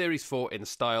off with Series 4 in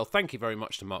style. Thank you very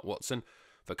much to Mark Watson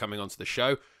for coming onto the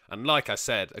show. And like I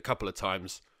said a couple of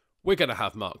times, we're going to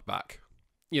have Mark back.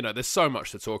 There's so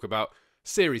much to talk about.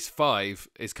 Series 5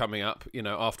 is coming up,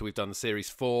 after we've done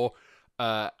Series 4.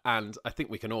 And I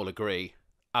think we can all agree,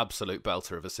 absolute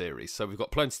belter of a series. So we've got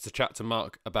plenty to chat to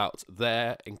Mark about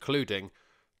there, including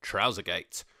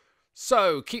Trousergate.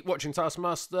 So keep watching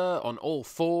Taskmaster on all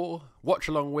 4. Watch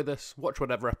along with us. Watch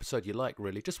whatever episode you like,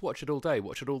 really. Just watch it all day.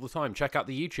 Watch it all the time. Check out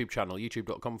the YouTube channel,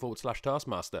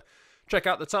 youtube.com/Taskmaster. Check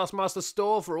out the Taskmaster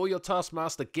store for all your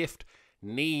Taskmaster gift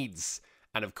needs.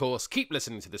 And of course, keep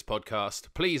listening to this podcast.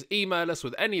 Please email us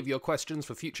with any of your questions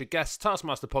for future guests,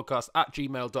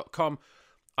 taskmasterpodcast@gmail.com.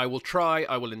 I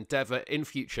will endeavour in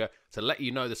future to let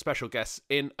you know the special guests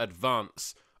in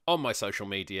advance on my social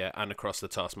media and across the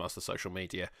Taskmaster social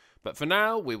media. But for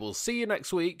now, we will see you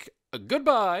next week.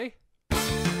 Goodbye!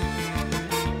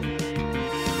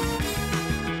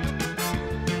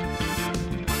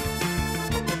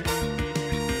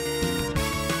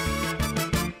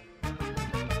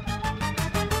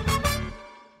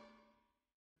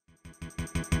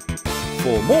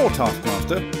 For more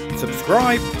Taskmaster,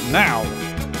 subscribe now.